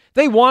important.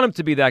 They want him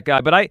to be that guy.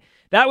 But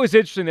that was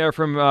interesting there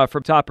from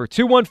Topper.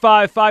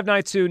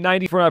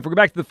 215-592-94. We'll go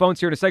back to the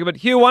phones here in a second. But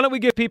Hugh, why don't we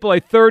give people a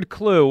third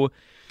clue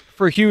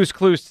for Hugh's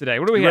clues today?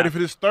 What do we You have? ready for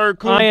this third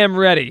clue? I am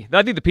ready.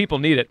 I think the people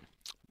need it.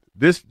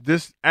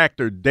 This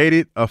actor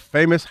dated a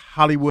famous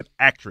Hollywood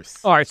actress.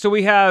 All right, so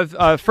we have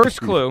first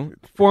clue,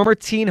 former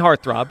teen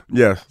heartthrob.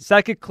 Yes.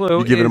 Second clue,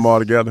 You giving them all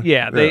together?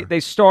 Yeah, they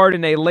starred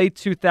in a late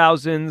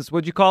 2000s.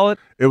 What'd you call it?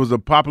 It was a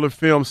popular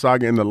film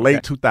saga in the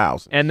late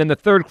 2000s. And then the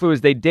third clue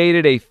is they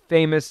dated a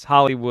famous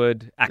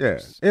Hollywood Yeah,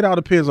 actress. it all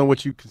depends on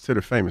what you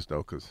consider famous, though,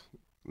 because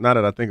now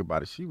that I think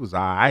about it, she was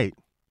all right.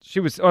 She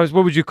was. What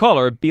would you call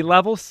her? A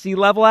B-level,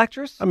 C-level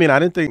actress? I mean,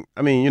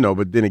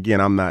 but then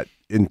again, I'm not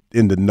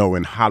in the know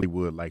in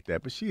Hollywood like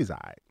that, but she's all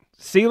right.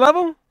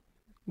 C-level?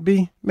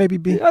 B, maybe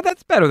B. Oh,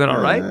 that's better than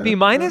all right. B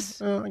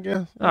minus? I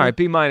guess. All right,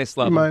 B minus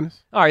level. B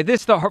minus. All right,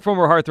 this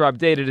former heartthrob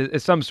dated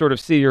is some sort of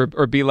C or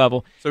B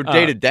level. So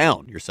dated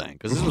down, you're saying,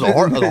 because this was a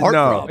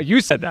heartthrob. You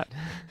said that.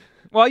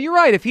 Well, you're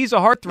right. If he's a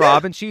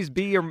heartthrob and she's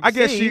B or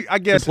C. I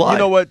guess Implied. you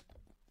know what?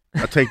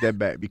 I take that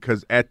back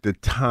because at the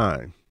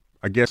time,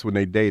 I guess when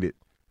they dated,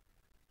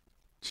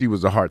 she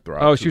was a heartthrob.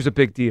 Oh, she was a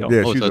big deal.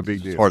 Yeah, Oh, she so was a it's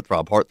big deal.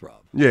 Heartthrob.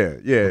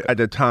 Yeah. At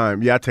the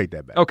time, I take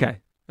that back. Okay.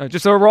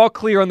 Just so we're all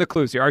clear on the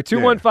clues here. All right,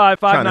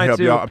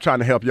 215-592. I'm trying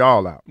to help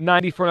y'all out.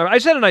 94. I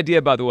just had an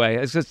idea, by the way.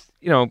 It's just,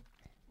 we know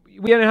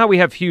how we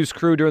have Hughes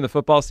Crew during the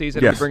football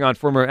season. Yes. We bring on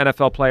former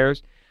NFL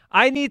players.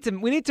 We need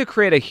to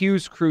create a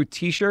Hughes Crew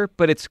T-shirt,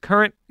 but it's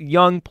current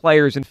young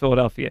players in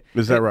Philadelphia.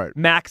 Is that right?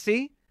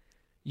 Maxey,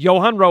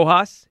 Johan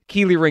Rojas,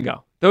 Keely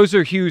Ringo. Those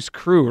are Hughes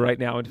Crew right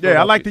now in Philadelphia.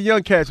 Yeah, I like the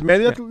young cats,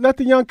 man. Let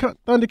the young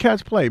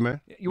Thundercats play,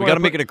 man. We got to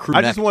make it a crew.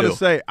 I just want to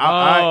say,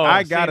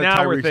 I got a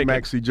now we're Tyrese thinking.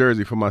 Maxey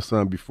jersey for my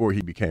son before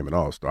he became an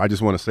All-Star. I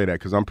just want to say that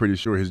because I'm pretty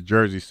sure his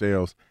jersey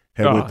sales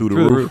had went through the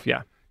roof.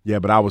 Yeah. Yeah,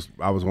 but I was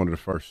one of the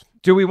first.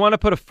 Do we want to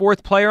put a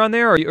fourth player on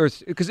there, or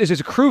because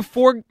is a crew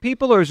 4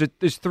 people, or is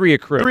 3 a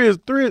crew?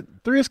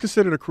 Three is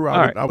considered a crew.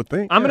 I would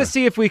think. I'm going to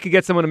see if we could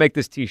get someone to make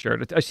this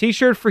T-shirt. A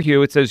T-shirt for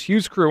Hugh. It says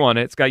Hughes Crew on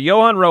it. It's got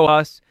Johan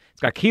Rojas.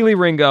 It's got Keely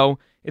Ringo.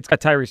 It's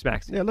got Tyrese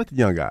Maxey. Yeah, let the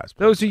young guys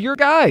play. Those are your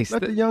guys.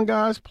 Let the young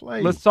guys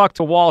play. Let's talk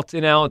to Walt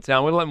in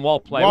Allentown. We're letting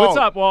Walt play. Walt. What's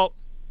up, Walt?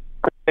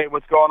 Hey,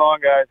 what's going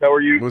on, guys? How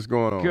are you? What's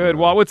going on? Good. man?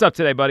 Walt, what's up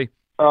today, buddy?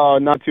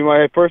 Not too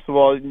much. First of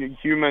all,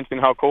 Hugh mentioned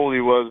how cold he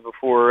was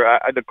before.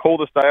 The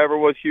coldest I ever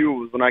was, Hugh,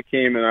 was when I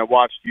came and I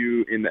watched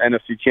you in the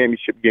NFC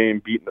Championship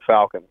game beating the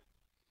Falcons.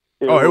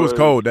 It was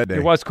cold that day.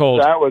 It was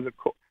cold. That was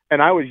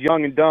and I was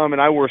young and dumb,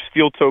 and I wore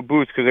steel-toe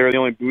boots because they were the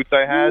only boots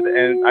I had,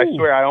 and I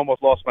swear I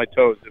almost lost my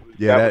toes.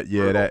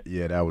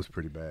 That was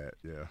pretty bad.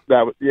 Yeah.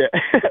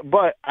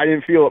 But I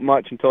didn't feel it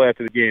much until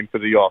after the game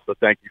because of y'all. So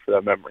thank you for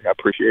that memory. I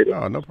appreciate it.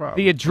 Oh, no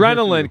problem. The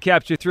adrenaline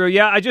kept you through.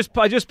 Yeah, I just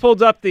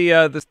pulled up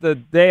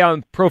the day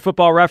on Pro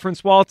Football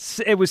Reference,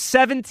 Walt. It was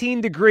 17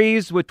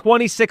 degrees with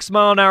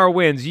 26-mile-an-hour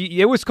winds.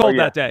 It was cold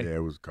that day. Yeah,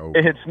 it was cold.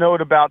 It had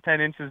snowed about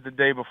 10 inches the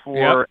day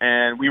before,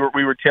 and we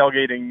were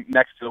tailgating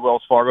next to the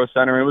Wells Fargo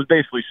Center, and it was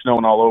basically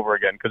snowing all over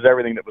again because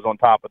everything that was on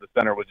top of the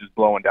center was just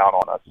blowing down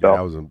on us. So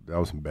that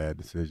was some bad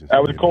decisions.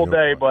 that was a cold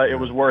day, but it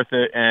was worth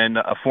it and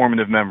a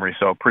formative memory.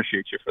 So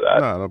appreciate you for that.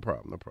 No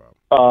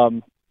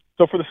problem.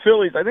 So for the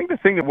Phillies, I think the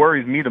thing that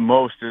worries me the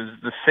most is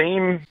the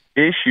same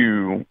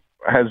issue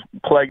has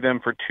plagued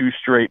them for 2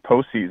 straight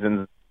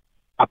postseasons,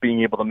 not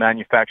being able to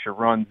manufacture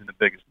runs in the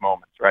biggest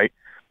moments, right?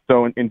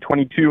 So in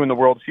 22 in the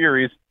World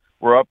Series,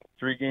 we're up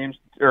 3 games,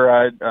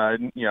 or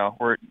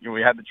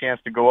we had the chance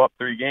to go up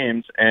 3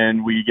 games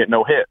and we get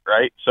no hit,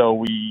 right?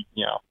 So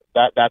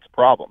that's a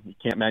problem. You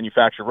can't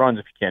manufacture runs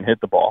if you can't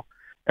hit the ball.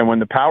 And when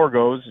the power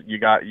goes, you're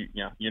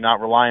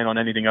not relying on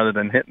anything other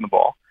than hitting the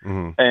ball.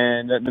 Mm-hmm.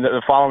 And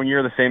the following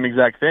year, the same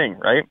exact thing,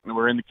 right?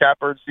 We're in the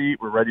catbird seat,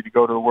 we're ready to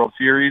go to the World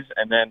Series,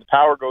 and then the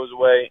power goes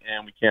away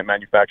and we can't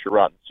manufacture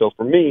runs. So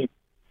for me,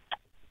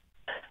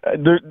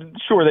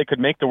 sure, they could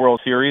make the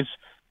World Series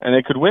and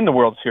they could win the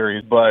World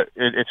Series, but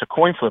it's a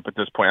coin flip at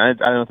this point.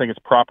 I don't think it's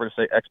proper to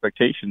say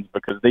expectations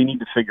because they need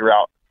to figure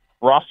out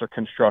roster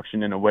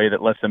construction in a way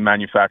that lets them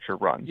manufacture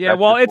runs. Yeah,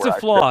 well, it's a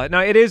flaw. Now,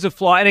 it is a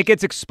flaw, and it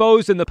gets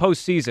exposed in the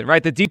postseason,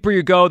 right? The deeper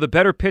you go, the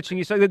better pitching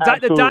you saw. The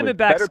Diamondbacks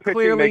better pitching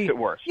clearly makes it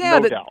worse. Yeah,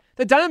 no doubt.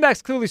 The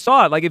Diamondbacks clearly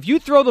saw it. Like, if you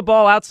throw the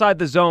ball outside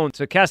the zone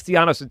to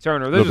Castellanos and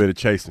Turner, A little bit of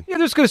chasing. Yeah,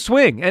 they're just going to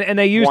swing, and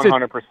they used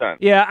 100%.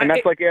 Yeah, and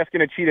that's like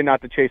asking a cheetah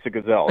not to chase a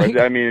gazelle.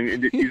 I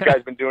mean, these guys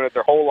have been doing it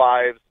their whole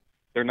lives.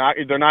 They're not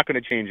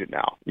going to change it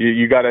now.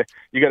 You gotta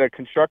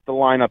construct the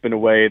lineup in a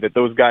way that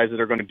those guys that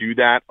are going to do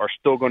that are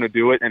still going to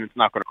do it, and it's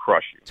not going to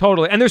crush you.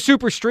 Totally, and they're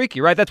super streaky,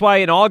 right? That's why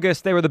in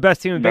August they were the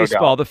best team in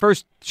baseball. The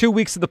first 2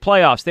 weeks of the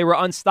playoffs, they were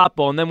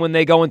unstoppable, and then when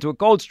they go into a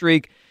cold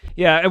streak,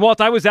 yeah. And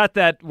Walt, I was at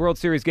that World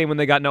Series game when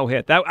they got no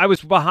hit. I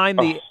was behind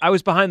the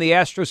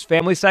Astros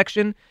family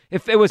section.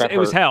 It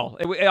was hell.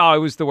 It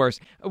was the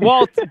worst.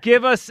 Walt,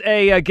 give us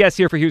a guess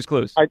here for Hughes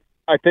Clues.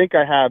 I think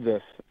I have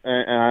this,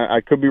 and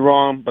I could be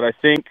wrong, but I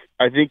think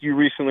you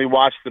recently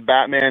watched The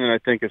Batman, and I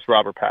think it's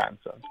Robert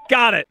Pattinson.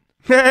 Got it.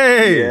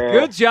 Hey, Yeah.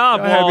 Good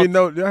job, Walt.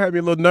 Y'all had me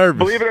a little nervous.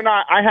 Believe it or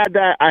not, I had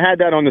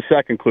that on the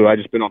second clue. I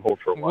just been on hold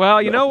for a while.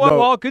 Well, you know what, No.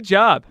 Walt? Good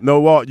job. No,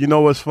 Walt, you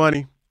know what's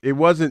funny?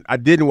 I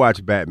didn't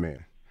watch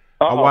Batman.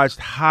 I Uh-oh. watched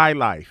High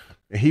Life,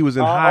 and he was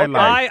in High okay.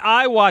 Life.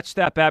 I watched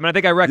that, Batman. I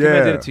think I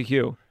recommended Yeah. it to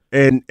Hugh.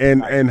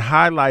 And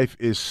High Life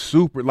is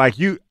super. Like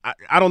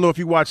I don't know if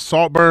you watch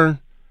Saltburn,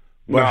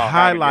 but No, I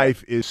High haven't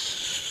Life is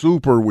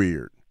super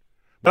weird.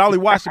 But I only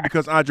watched it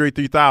because Andre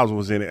 3000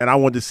 was in it, and I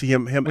wanted to see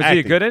him Was acting.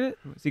 he good in it?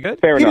 Was he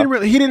good? Fair He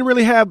enough. didn't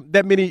really have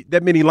that many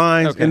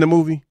lines Okay. in the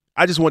movie.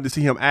 I just wanted to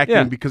see him acting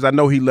Yeah. because I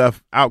know he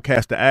left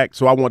Outcast to act,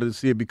 so I wanted to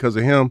see it because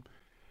of him.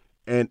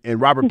 And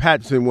Robert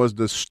Pattinson was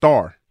the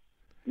star,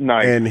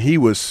 Nice. and he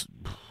was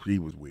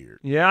weird.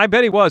 Yeah, I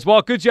bet he was.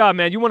 Well, good job,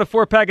 man. You won a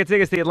 4-pack of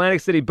tickets to the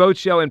Atlantic City Boat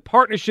Show in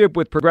partnership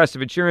with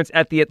Progressive Insurance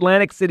at the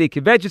Atlantic City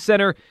Convention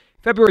Center,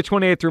 February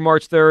 28th through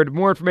March 3rd.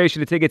 More information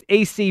to tickets,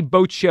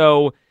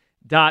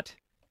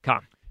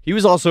 acboatshow.com. He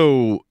was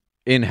also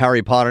in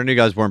Harry Potter. I know you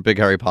guys weren't big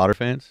Harry Potter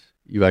fans.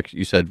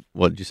 You said,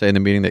 what did you say in the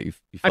meeting, that you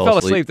I fell fell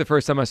asleep the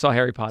first time I saw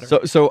Harry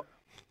Potter. So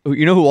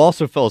you know who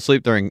also fell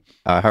asleep during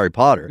Harry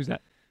Potter? Who's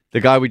that? The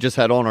guy we just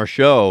had on our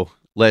show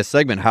last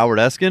segment, Howard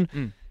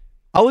Eskin.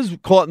 I was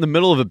caught in the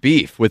middle of a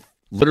beef with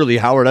literally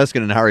Howard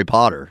Eskin and Harry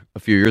Potter a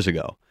few years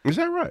ago. Is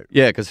that right?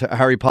 Yeah, because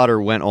Harry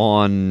Potter went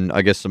on,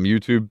 I guess, some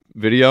YouTube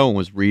video and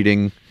was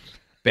reading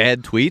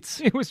bad tweets.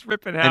 He was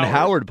ripping And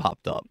Howard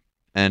popped up.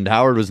 And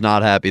Howard was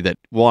not happy that,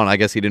 one, I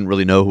guess he didn't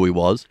really know who he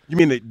was. You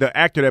mean the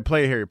actor that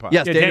played Harry Potter?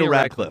 Yes, Yeah, Daniel Daniel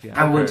Radcliffe. Radcliffe,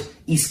 Howard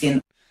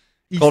Eskin.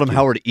 Called him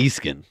Howard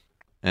Eskin.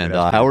 And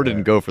That's pretty Howard bad.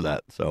 didn't go for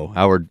that. So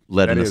Howard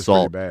led That an is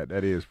assault. pretty bad.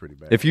 That is pretty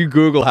bad. If you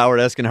Google Howard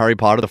Eskin Harry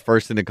Potter, the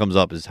first thing that comes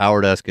up is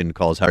Howard Eskin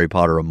calls Harry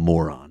Potter a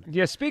moron.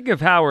 Yeah, speaking of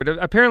Howard,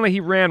 apparently he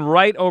ran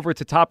right over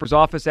to Topper's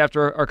office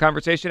after our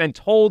conversation and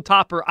told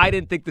Topper I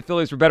didn't think the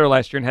Phillies were better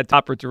last year and had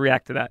Topper to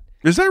react to that.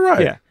 Is that right?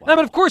 Yeah. No,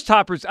 but of course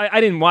Topper's,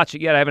 I didn't watch it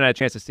yet. I haven't had a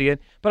chance to see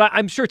it. But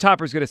I'm sure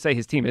Topper's going to say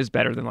his team is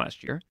better than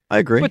last year. I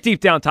agree. But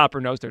deep down,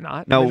 Topper knows they're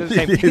not. No. They're the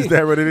same team. Is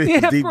that what it is?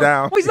 Yeah, of Deep course.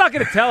 down? Well, he's not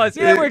going to tell us.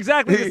 Yeah, we're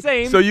exactly the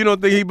same. So you don't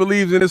think he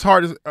believes in his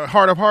heart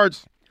of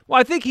hearts? Well,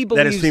 I think he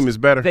believes That his team is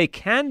better? They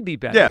can be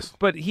better. Yes.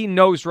 But he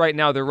knows right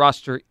now their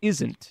roster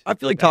isn't. I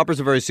feel like Topper's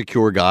a very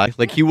secure guy.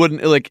 Like, he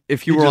wouldn't, like,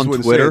 if you He were just on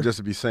wouldn't Twitter, say it just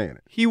to be saying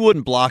it. he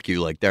wouldn't block you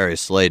like Darius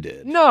Slay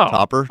did. No.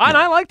 Topper? And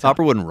I like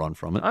Topper wouldn't run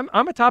from it.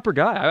 I'm a Topper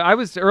guy. I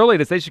was early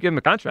to say they should give him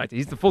a contract.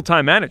 He's the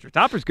full-time manager.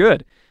 Topper's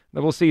good.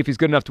 Then we'll see if he's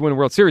good enough to win a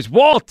World Series.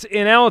 Walt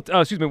in Walt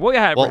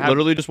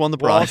Literally just won the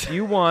prize. Walt,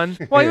 you won.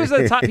 Well, he was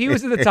at the top. He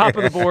was at the top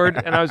of the board,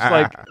 and I was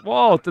like,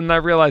 Walt, and I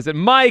realized that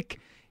Mike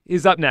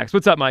is up next.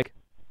 What's up, Mike?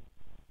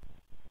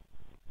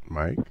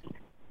 Mike?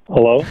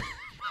 Hello.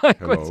 Mike,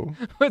 Hello.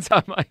 what's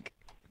up, Mike?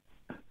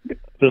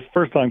 This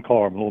first time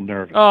caller, I'm a little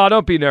nervous. Oh,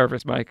 don't be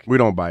nervous, Mike. We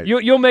don't bite.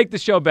 You'll make the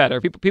show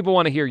better. People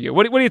want to hear you.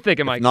 What are you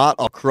thinking, Mike? If not,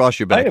 I'll crush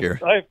you back here.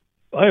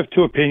 I have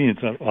two opinions.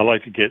 I'd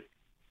like to get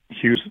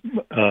Hugh's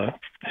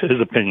his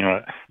opinion on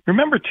it.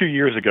 Remember 2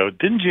 years ago,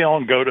 didn't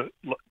Jalen go to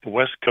the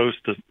West Coast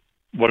to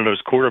one of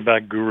those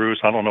quarterback gurus?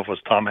 I don't know if it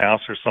was Tom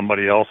House or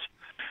somebody else.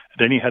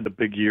 Then he had the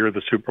big year,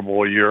 the Super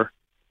Bowl year.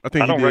 I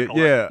think don't he did.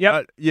 recollect.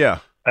 Yeah. Yeah.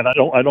 And I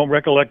don't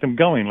recollect him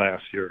going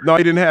last year. No,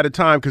 he didn't have the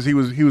time because he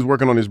was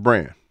working on his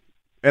brand.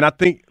 And I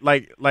think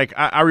like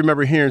I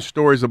remember hearing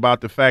stories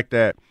about the fact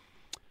that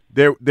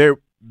there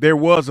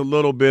was a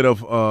little bit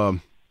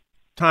of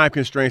time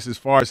constraints as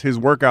far as his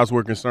workouts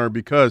were concerned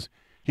because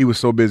he was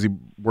so busy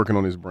working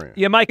on his brand.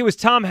 Yeah, Mike, it was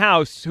Tom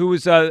House, who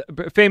was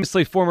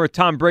famously former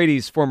Tom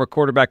Brady's former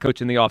quarterback coach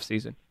in the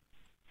offseason.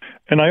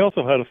 And I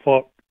also had a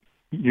thought.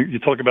 You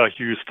talk about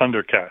Hughes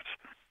Thundercats.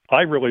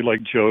 I really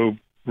like Joe,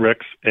 Rex,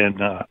 and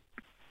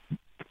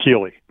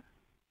Keeley.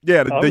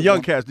 Yeah, the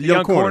young cats, the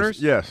young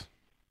corners. Yes.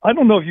 I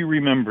don't know if you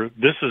remember.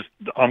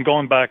 I'm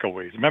going back a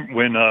ways. Remember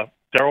when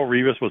Darrell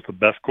Revis was the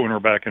best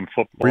cornerback in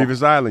football?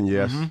 Revis Island,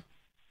 yes. Mm-hmm.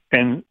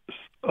 And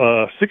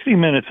 60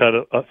 Minutes had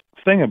a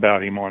thing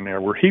about him on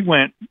there where he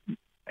went,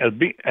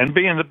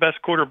 being the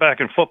best quarterback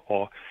in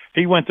football,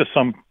 he went to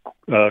some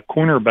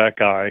cornerback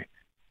guy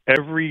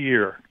every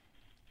year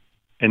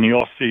in the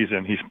off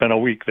season. He spent a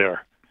week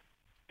there.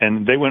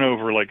 And they went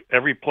over like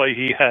every play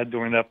he had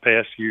during that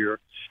past year.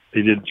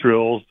 They did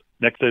drills.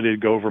 Next day they'd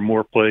go over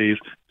more plays.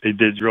 They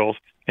did drills.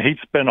 And he'd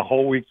spend a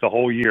whole week the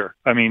whole year.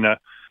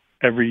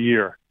 Every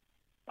year.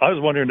 I was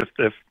wondering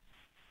if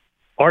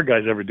our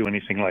guys ever do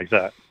anything like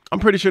that. I'm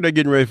pretty sure they're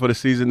getting ready for the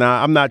season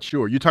now. I'm not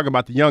sure. You're talking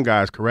about the young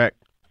guys, correct?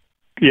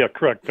 Yeah,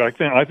 correct. I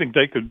think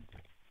they could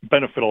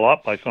benefit a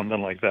lot by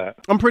something like that.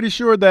 I'm pretty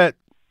sure that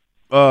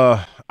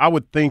I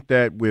would think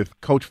that with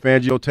Coach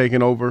Fangio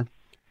taking over,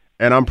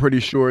 and I'm pretty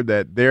sure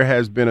that there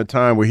has been a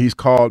time where he's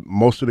called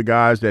most of the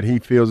guys that he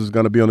feels is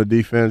going to be on the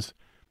defense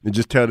and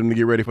just tell them to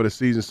get ready for the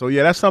season. So,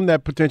 yeah, that's something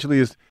that potentially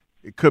it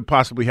could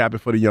possibly happen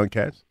for the young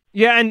cats.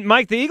 Yeah, and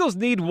Mike, the Eagles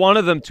need one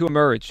of them to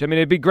emerge. I mean,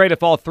 it'd be great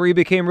if all three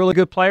became really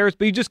good players,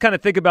 but you just kind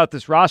of think about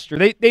this roster.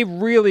 They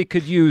really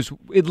could use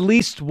at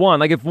least one.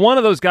 Like, if one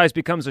of those guys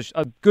becomes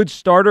a good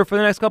starter for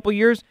the next couple of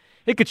years,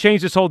 it could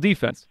change this whole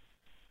defense.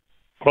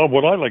 Well,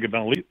 what I like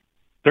about Lee,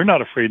 they're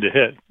not afraid to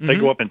hit. They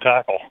go up and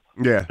tackle.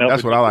 Yeah, Now,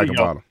 that's what I like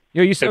about them.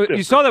 You know,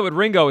 you saw that with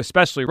Ringo,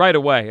 especially right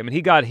away. I mean,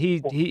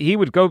 he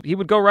would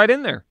go right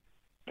in there.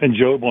 And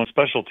Job on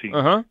special teams.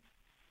 Uh-huh.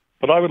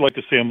 But I would like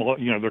to see them,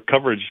 their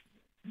coverage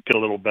get a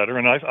little better,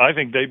 and I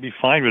think they'd be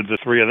fine with the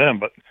three of them.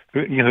 But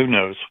who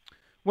knows?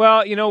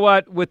 Well, you know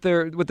what? With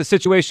the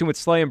situation with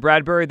Slay and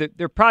Bradbury,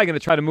 they're probably going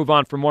to try to move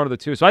on from one of the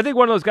two. So I think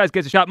one of those guys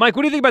gets a shot. Mike,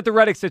 what do you think about the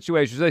Reddick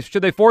situation?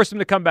 Should they force him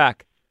to come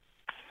back?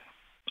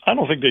 I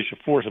don't think they should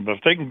force him, but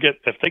if they can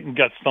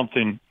get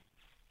something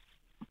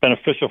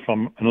beneficial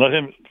from him and let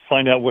him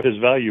find out what his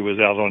value is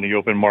out on the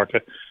open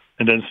market,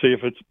 and then see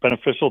if it's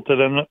beneficial to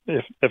them.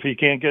 If he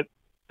can't get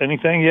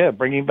anything,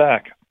 bring him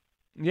back.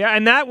 Yeah,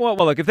 and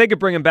look, if they could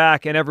bring him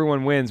back and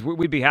everyone wins,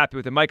 we'd be happy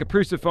with it. Mike,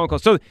 appreciate the phone call.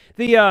 So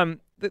the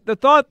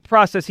thought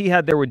process he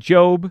had there with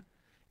Job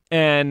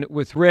and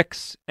with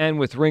Ricks and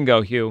with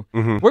Ringo, Hugh,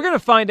 we're going to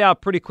find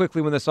out pretty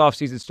quickly when this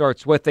offseason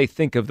starts what they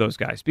think of those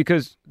guys,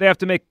 because they have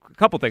to make a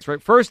couple things,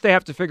 right? First, they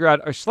have to figure out,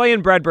 are Slay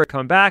and Bradbury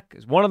coming back?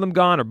 Is one of them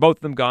gone or both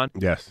of them gone?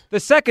 Yes. The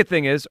second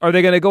thing is, are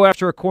they going to go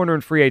after a corner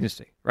in free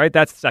agency, right?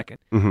 That's the second.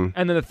 Mm-hmm.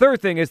 And then the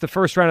third thing is the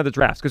first round of the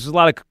draft, because there's a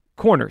lot of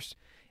corners.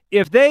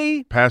 If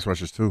they pass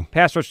rushers too,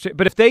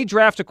 but if they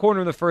draft a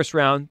corner in the first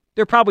round,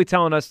 they're probably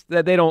telling us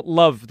that they don't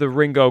love the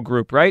Ringo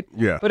group, right?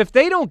 Yeah. But if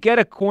they don't get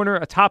a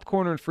top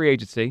corner in free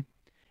agency,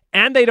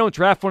 and they don't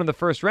draft one in the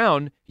first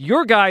round,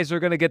 your guys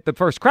are going to get the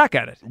first crack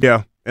at it.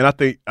 Yeah, and I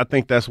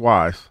think that's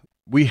wise.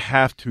 We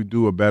have to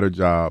do a better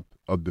job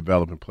of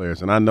developing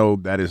players, and I know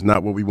that is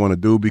not what we want to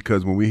do,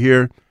 because when we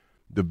hear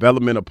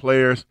development of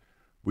players,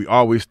 we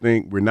always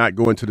think we're not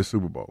going to the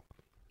Super Bowl.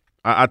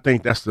 I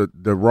think that's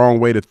the wrong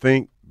way to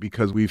think,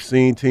 because we've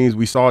seen teams.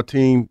 We saw a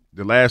team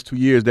the last 2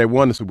 years that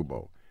won the Super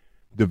Bowl,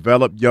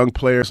 develop young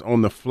players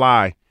on the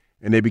fly,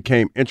 and they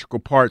became integral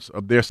parts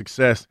of their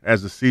success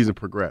as the season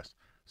progressed.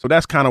 So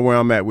that's kind of where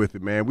I'm at with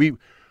it, man.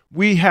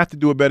 We have to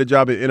do a better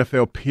job in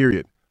NFL,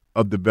 period,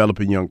 of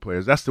developing young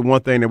players. That's the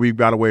one thing that we've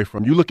got away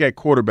from. You look at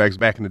quarterbacks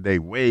back in the day,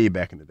 way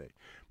back in the day.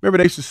 Remember,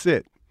 they used to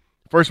sit.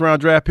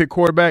 First-round draft pick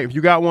quarterback, if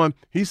you got one,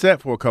 he sat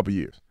for a couple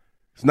years.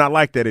 It's not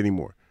like that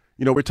anymore.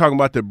 We're talking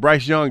about the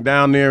Bryce Young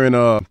down there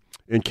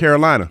in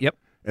Carolina. Yep.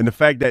 And the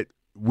fact that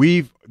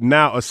we've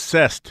now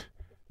assessed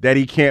that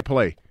he can't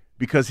play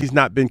because he's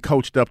not been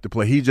coached up to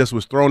play. He just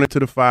was thrown into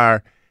the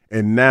fire,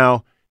 and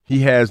now he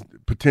has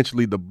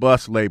potentially the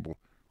bust label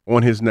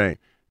on his name.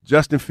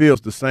 Justin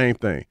Fields, the same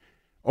thing.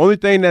 Only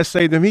thing that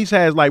saved him, he's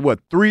had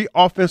 3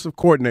 offensive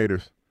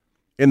coordinators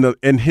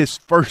in his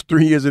first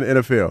 3 years in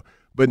the NFL.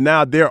 But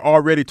now they're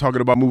already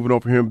talking about moving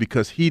over him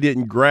because he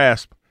didn't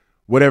grasp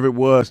whatever it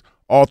was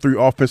all 3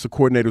 offensive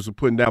coordinators were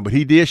putting down. But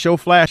he did show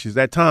flashes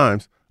at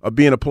times of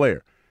being a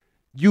player.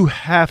 You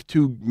have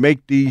to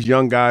make these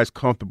young guys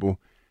comfortable,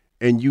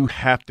 and you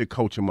have to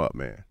coach them up,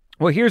 man.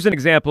 Well, here's an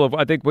example of,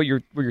 I think, what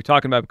you're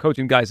talking about,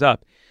 coaching guys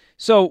up.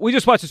 So we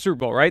just watched the Super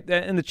Bowl, right?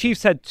 And the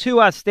Chiefs had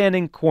 2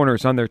 outstanding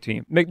corners on their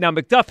team. Now,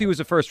 McDuffie was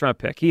a first-round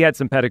pick. He had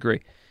some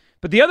pedigree.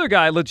 But the other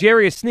guy,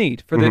 L'Jarius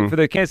Sneed, for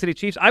the Kansas City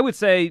Chiefs, I would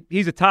say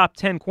he's a top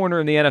 10 corner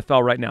in the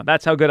NFL right now.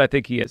 That's how good I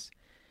think he is.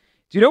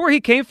 Do you know where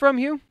he came from,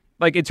 Hugh?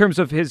 Like, in terms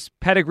of his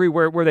pedigree,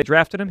 where they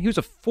drafted him? He was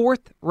a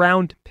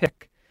 4th-round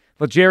pick,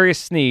 L'Jarius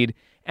Sneed.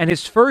 And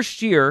his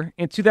first year,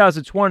 in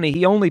 2020,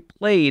 he only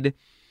played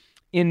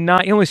he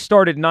only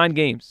started 9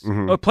 games.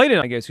 Played in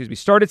 9 games,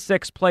 Started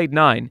 6, played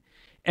 9.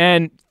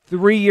 And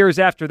 3 years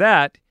after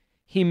that,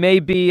 he may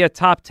be a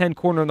top 10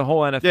 corner in the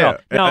whole NFL. Yeah,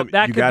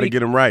 now, you got to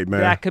get him right, man.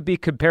 That could be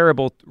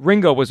comparable.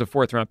 Ringo was a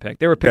 4th-round pick.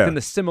 They were picked in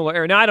the similar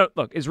area. Now,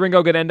 is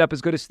Ringo going to end up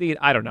as good as Sneed?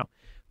 I don't know.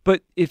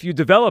 But if you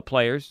develop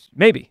players,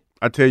 maybe.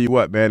 I tell you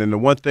what, man, and the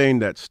one thing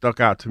that stuck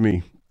out to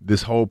me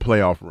this whole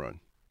playoff run,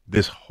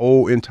 this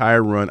whole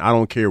entire run, I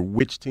don't care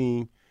which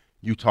team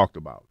you talked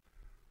about,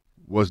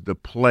 was the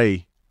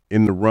play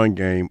in the run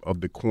game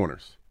of the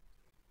corners.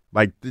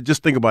 Like,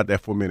 just think about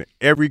that for a minute.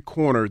 Every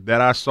corner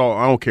that I saw,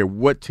 I don't care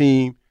what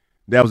team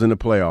that was in the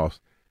playoffs,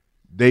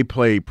 they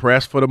played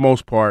press for the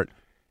most part,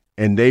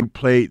 and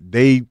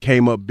they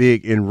came up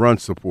big in run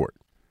support.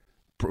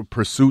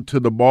 Pursuit to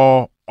the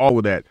ball, all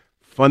of that.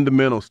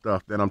 Fundamental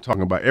stuff that I'm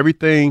talking about.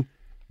 Everything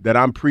that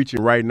I'm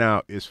preaching right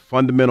now is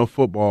fundamental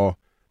football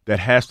that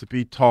has to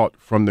be taught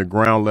from the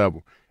ground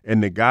level.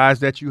 And the guys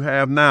that you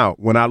have now,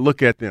 when I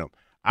look at them,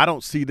 I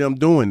don't see them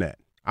doing that.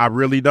 I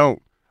really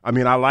don't. I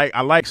mean, I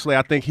like Slay.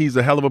 I think he's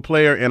a hell of a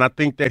player, and I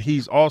think that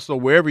he's also,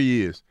 wherever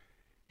he is,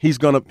 he's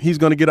gonna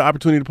get an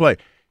opportunity to play.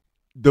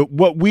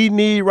 What we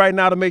need right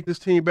now to make this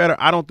team better,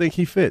 I don't think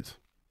he fits.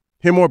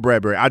 Him or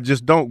Bradbury, I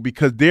just don't,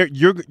 because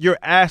you're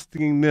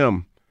asking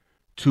them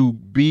to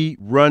be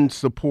run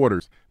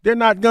supporters. They're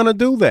not gonna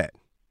do that.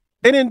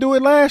 They didn't do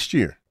it last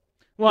year.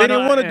 Well, they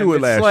didn't want to do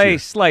it last year.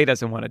 Slay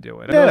doesn't want to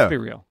do it. Let's be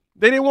real.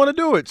 They didn't want to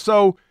do it.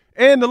 So,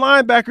 and the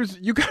linebackers,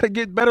 you got to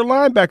get better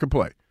linebacker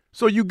play.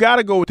 So you got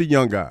to go with the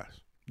young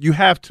guys. You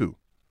have to.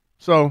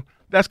 So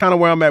that's kind of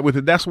where I'm at with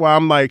it. That's why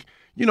I'm like,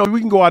 we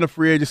can go out in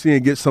free agency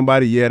and get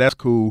somebody. Yeah, that's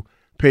cool.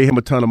 Pay him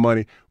a ton of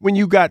money. When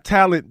you got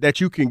talent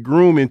that you can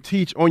groom and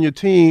teach on your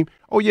team,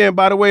 oh, yeah, and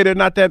by the way, they're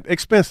not that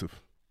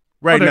expensive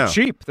right they're now.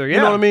 Cheap. You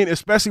know what I mean?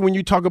 Especially when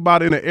you talk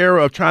about in an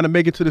era of trying to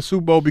make it to the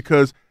Super Bowl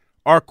because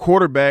our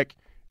quarterback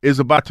is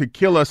about to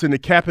kill us in the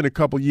cap in a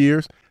couple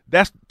years.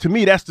 To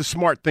me, that's the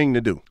smart thing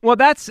to do. Well,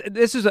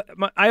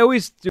 I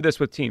always do this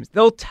with teams.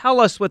 They'll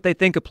tell us what they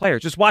think of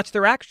players. Just watch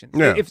their actions.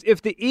 Yeah.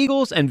 If the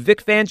Eagles and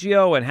Vic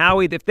Fangio and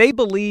Howie, if they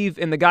believe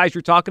in the guys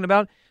you're talking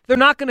about, they're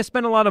not going to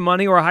spend a lot of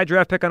money or a high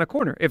draft pick on a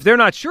corner. If they're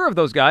not sure of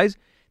those guys,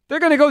 they're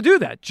going to go do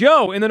that.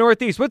 Joe in the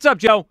Northeast. What's up,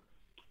 Joe?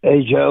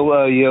 Hey, Joe.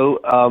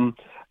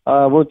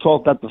 We'll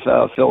talk about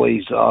the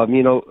Phillies.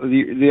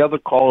 The other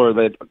caller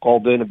that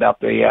called in about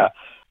the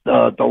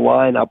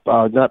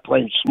lineup not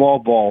playing small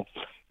ball.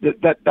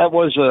 That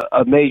was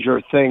a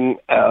major thing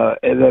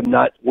in them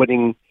not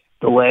winning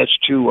the last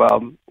two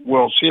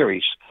World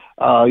Series.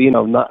 Getting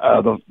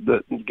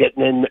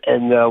in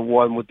and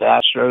one with the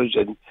Astros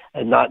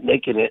and not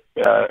making it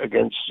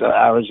against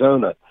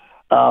Arizona.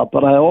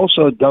 But I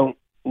also don't.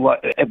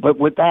 But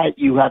with that,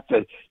 you have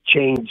to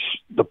change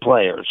the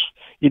players.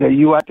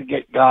 You have to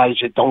get guys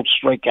that don't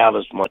strike out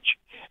as much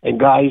and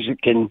guys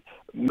that can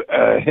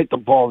hit the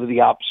ball the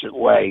opposite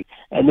way.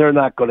 And they're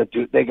not going to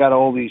do. They got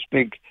all these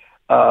big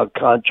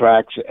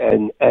contracts,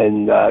 and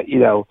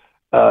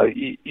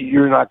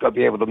you're not going to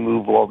be able to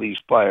move all these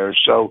players.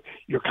 So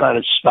you're kind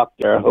of stuck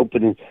there,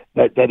 hoping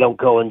that they don't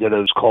go into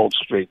those cold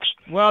streaks.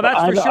 Well, that's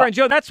for sure. And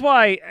Joe, that's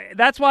why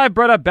I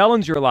brought up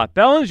Bellinger a lot.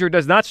 Bellinger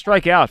does not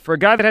strike out. For a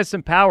guy that has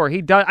some power,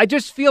 he does. I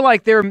just feel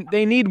like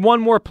they need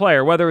one more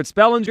player, whether it's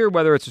Bellinger,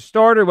 whether it's a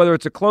starter, whether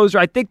it's a closer.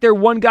 I think they're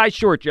one guy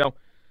short, Joe.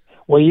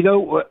 Well,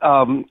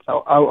 I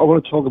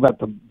want to talk about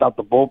the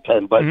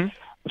bullpen, but. Mm-hmm.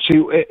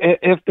 See,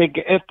 if they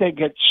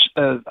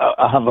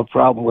have a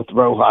problem with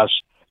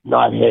Rojas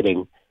not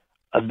hitting,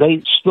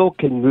 they still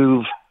can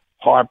move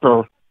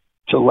Harper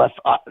to left.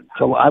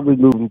 I would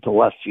move him to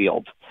left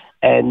field,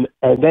 and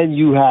then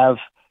you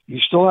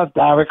still have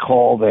Derek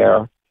Hall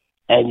there,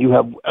 and you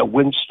have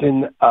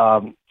Winston.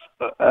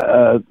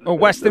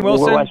 Weston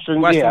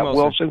Wilson.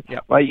 Wilson.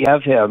 Yep. Right, you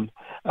have him.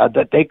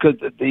 That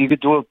you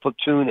could do a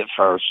platoon at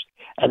first,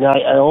 and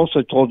I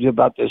also told you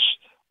about this.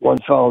 One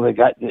fellow that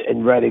got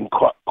in Reading,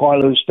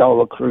 Carlos De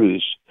La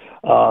Cruz.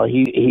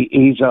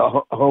 He's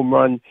a home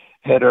run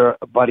hitter,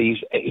 but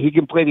he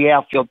can play the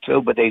outfield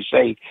too. But they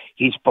say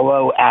he's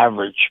below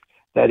average.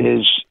 That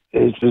his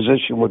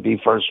position would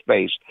be first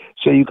base.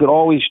 So you could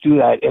always do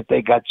that if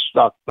they got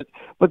stuck.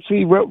 But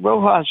see,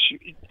 Rojas,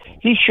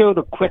 he showed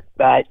a quick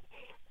bat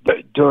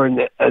during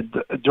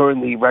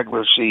the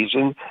regular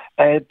season,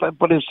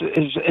 but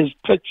his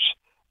pitch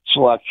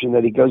selection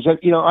that he goes.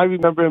 I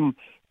remember him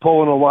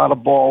pulling a lot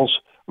of balls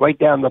right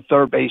down the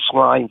third base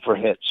line for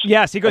hits.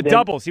 Yes, he got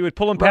doubles. He would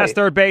pull him past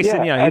third base,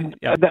 then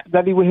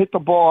he would hit the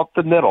ball up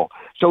the middle.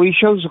 So he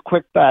shows a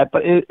quick bat,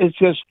 but it's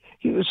just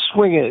he was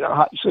swinging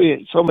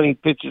so many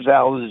pitches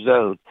out of the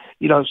zone.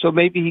 So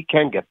maybe he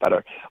can get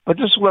better. But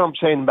this is what I'm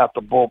saying about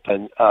the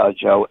bullpen,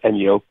 Joe, and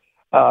you.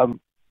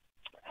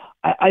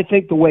 I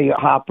think the way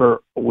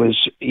Hopper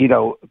was,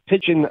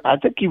 pitching, I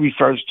think he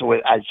refers to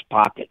it as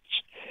pockets.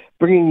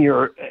 Bringing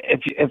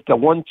if the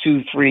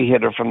 1-2-3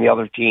 hitter from the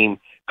other team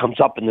comes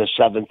up in the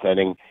seventh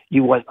inning,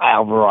 you want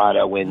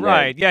Alvarado in there.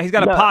 Right, yeah, he's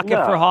got a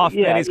pocket for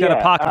Hoffman, he's got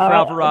a pocket for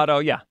Alvarado,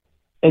 yeah.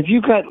 If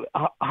you got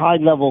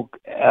high-level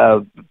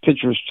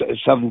pitchers,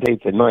 7th,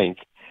 8th, and 9th,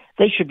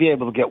 they should be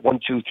able to get 1,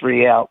 2,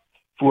 3 out,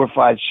 4,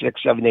 5,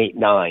 6, 7, 8,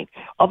 9.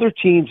 Other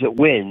teams that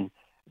win,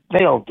 they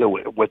don't do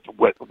it with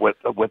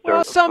their.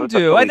 Well, some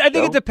do. I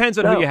think it depends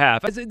on who you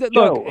have. Look,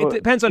 it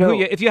depends on who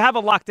you. If you have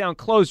a lockdown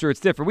closer,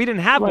 it's different. We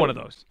didn't have one of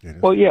those.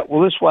 Well, yeah.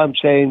 Well, this is why I'm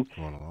saying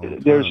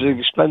there's an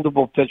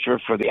expendable pitcher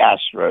for the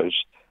Astros,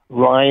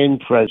 Ryan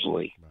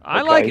Presley.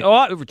 I like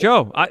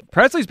Joe.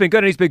 Presley's been good,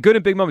 and he's been good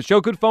in big moments. Joe,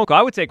 good phone call.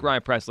 I would take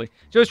Ryan Presley.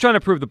 Joe's trying to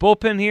prove the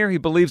bullpen here. He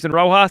believes in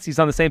Rojas. He's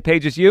on the same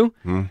page as you.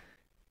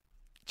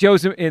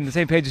 Joe's in the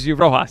same page as you,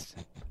 Rojas.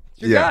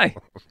 It's your guy.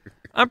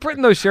 I'm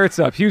printing those shirts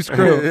up. Hughes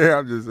Crew. Yeah,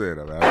 I'm just saying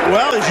that.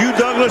 Well, is Hugh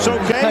Douglas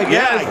okay?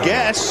 Yeah, I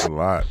guess. A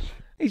lot.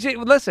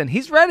 Listen,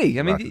 he's ready.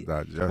 I mean,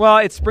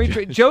 it's spring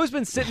training. Joe's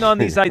been sitting on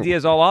these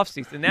ideas all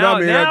offseason. Now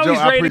Joe,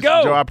 he's ready to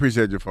go. Joe, I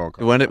appreciate your phone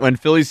call. When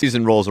Philly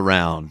season rolls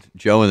around,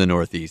 Joe in the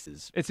Northeast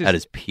is at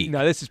his peak.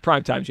 No, this is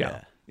primetime Joe.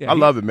 I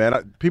love it,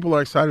 man. People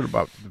are excited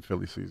about the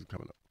Philly season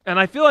coming up. And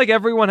I feel like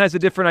everyone has a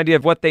different idea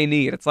of what they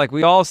need. It's like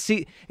we all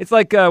see. It's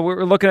like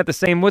we're looking at the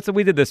same.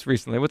 We did this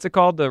recently. What's it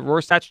called? The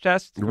Rorschach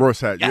test. The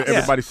Rorschach. Yeah.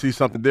 Everybody sees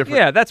something different.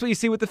 Yeah, that's what you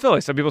see with the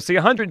Phillies. Some people see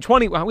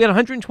 120. We had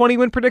 120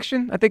 win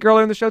prediction. I think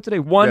earlier in the show today.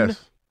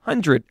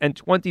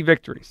 120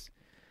 victories.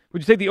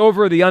 Would you take the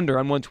over or the under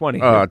on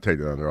 120? I'd take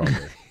the under all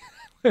day.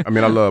 I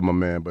mean, I love my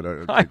man, but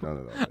I'd take the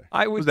under all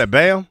day. Was that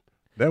Bam?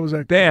 That was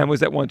that. Bam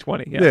was at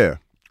 120. Yeah.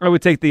 I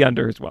would take the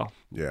under as well.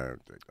 Yeah.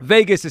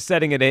 Vegas is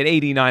setting it at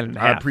 89.5.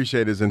 I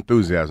appreciate his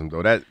enthusiasm,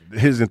 though.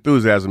 His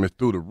enthusiasm is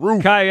through the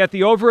roof. Kai, at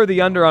the over or the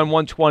under on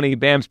 120,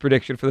 Bam's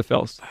prediction for the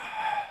Phils?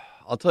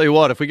 I'll tell you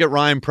what, if we get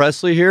Ryan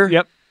Presley here,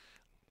 Yep.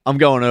 I'm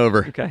going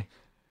over. Okay.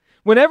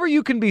 Whenever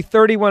you can be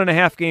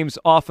 31.5 games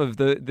off of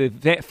the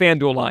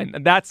FanDuel line,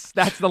 that's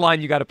the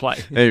line you got to play.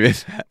 Hey,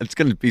 it's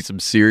going to be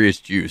some serious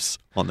juice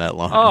on that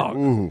line. Oh,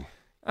 Ooh.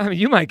 I mean,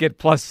 you might get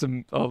plus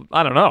some,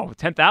 I don't know,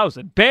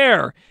 10,000.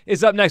 Bear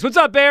is up next. What's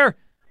up, Bear?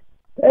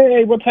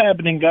 Hey, what's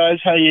happening, guys?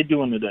 How you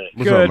doing today?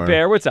 Good,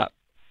 Bear. What's up?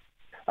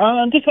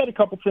 Just had a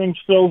couple things,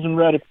 Phils and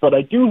Reddick, but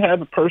I do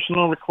have a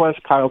personal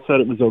request. Kyle said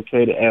it was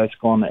okay to ask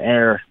on the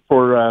air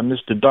for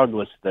Mr.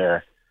 Douglas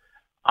there.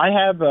 I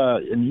have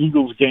an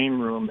Eagles game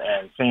room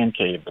and fan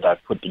cave that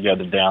I've put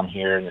together down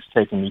here, and it's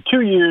taken me 2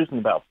 years and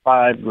about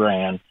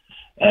 $5,000.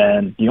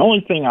 And the only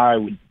thing I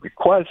would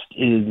request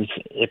is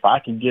if I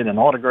could get an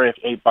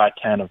autographed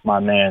 8x10 of my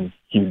man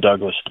Hugh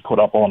Douglas to put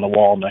up on the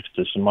wall next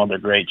to some other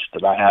greats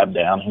that I have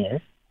down here.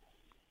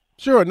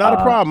 Sure, not a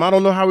problem. I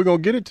don't know how we're gonna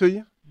get it to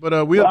you, but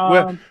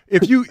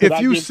if you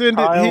send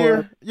it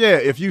here,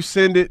 if you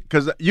send it,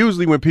 because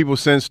usually when people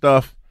send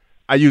stuff,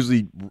 I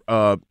usually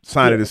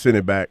sign it and send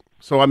it back.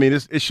 So I mean,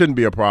 it shouldn't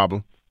be a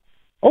problem.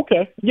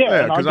 Okay,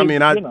 yeah, because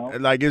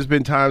like it's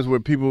been times where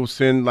people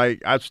send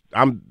like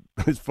I'm.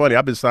 It's funny.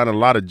 I've been signing a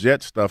lot of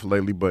Jet stuff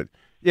lately, but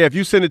yeah, if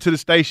you send it to the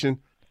station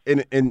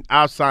and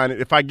I'll sign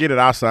it. If I get it,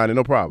 I'll sign it.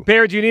 No problem.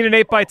 Bear, do you need an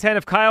 8x10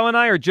 of Kyle and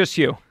I, or just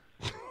you?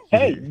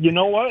 Hey, you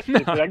know what?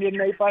 If I get an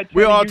 8x10,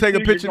 we'll all take a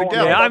picture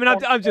together. Yeah, I mean,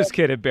 I'm just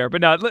kidding, Bear. But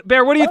no,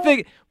 Bear, what do you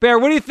think? Bear,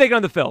 what do you think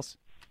on the Phils?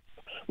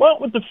 Well,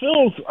 with the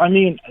Phils, I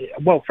mean,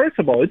 first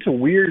of all, it's a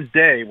weird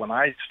day when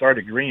I start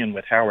agreeing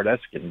with Howard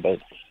Eskin, but.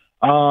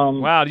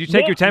 Wow, did you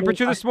take your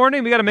temperature this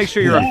morning? We got to make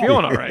sure you're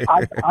feeling all right.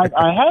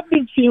 I have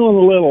been feeling a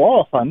little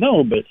off, I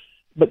know, but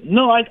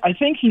no, I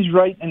think he's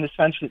right in the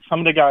sense that some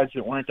of the guys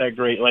that weren't that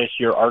great last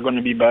year are going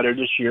to be better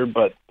this year.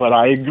 But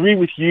I agree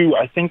with you.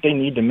 I think they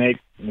need to make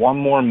one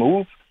more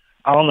move.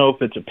 I don't know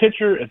if it's a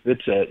pitcher, if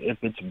it's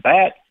a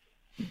bat.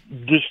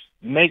 Just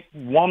make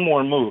one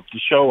more move to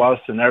show us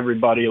and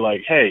everybody,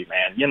 like, hey,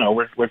 man,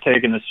 we're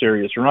taking a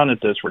serious run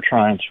at this. We're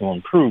trying to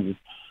improve.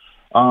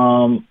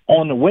 On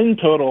the win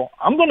total,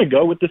 I'm going to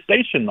go with the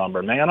station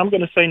number, man. I'm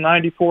going to say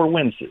 94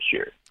 wins this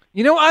year.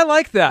 I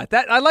like that.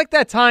 I like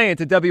that tie-in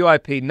to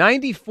WIP.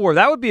 94.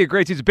 That would be a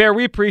great season. Bear,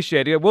 we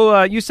appreciate it.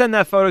 We'll you send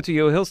that photo to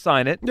you. He'll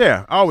sign it.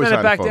 Yeah, I always send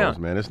sign it back the photos,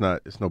 down. man.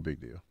 It's no big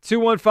deal.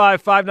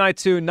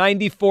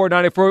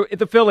 215-592-9494.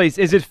 The Phillies,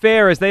 is it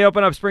fair as they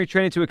open up spring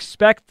training to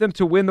expect them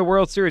to win the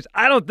World Series?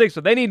 I don't think so.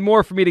 They need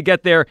more for me to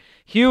get there.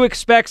 Hugh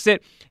expects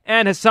it.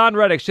 And Hassan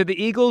Reddick, should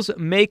the Eagles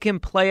make him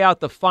play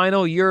out the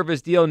final year of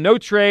his deal? No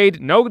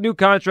trade, no new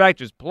contract,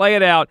 just play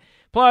it out.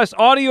 Plus,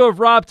 audio of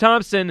Rob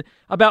Thompson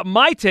about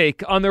my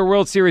take on their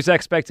World Series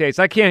expectations.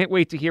 I can't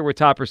wait to hear what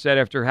Topper said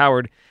after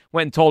Howard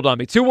went and told on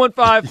me.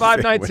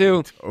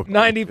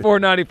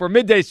 215-592-9494.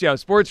 Midday Show,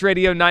 Sports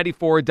Radio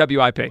 94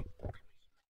 WIP.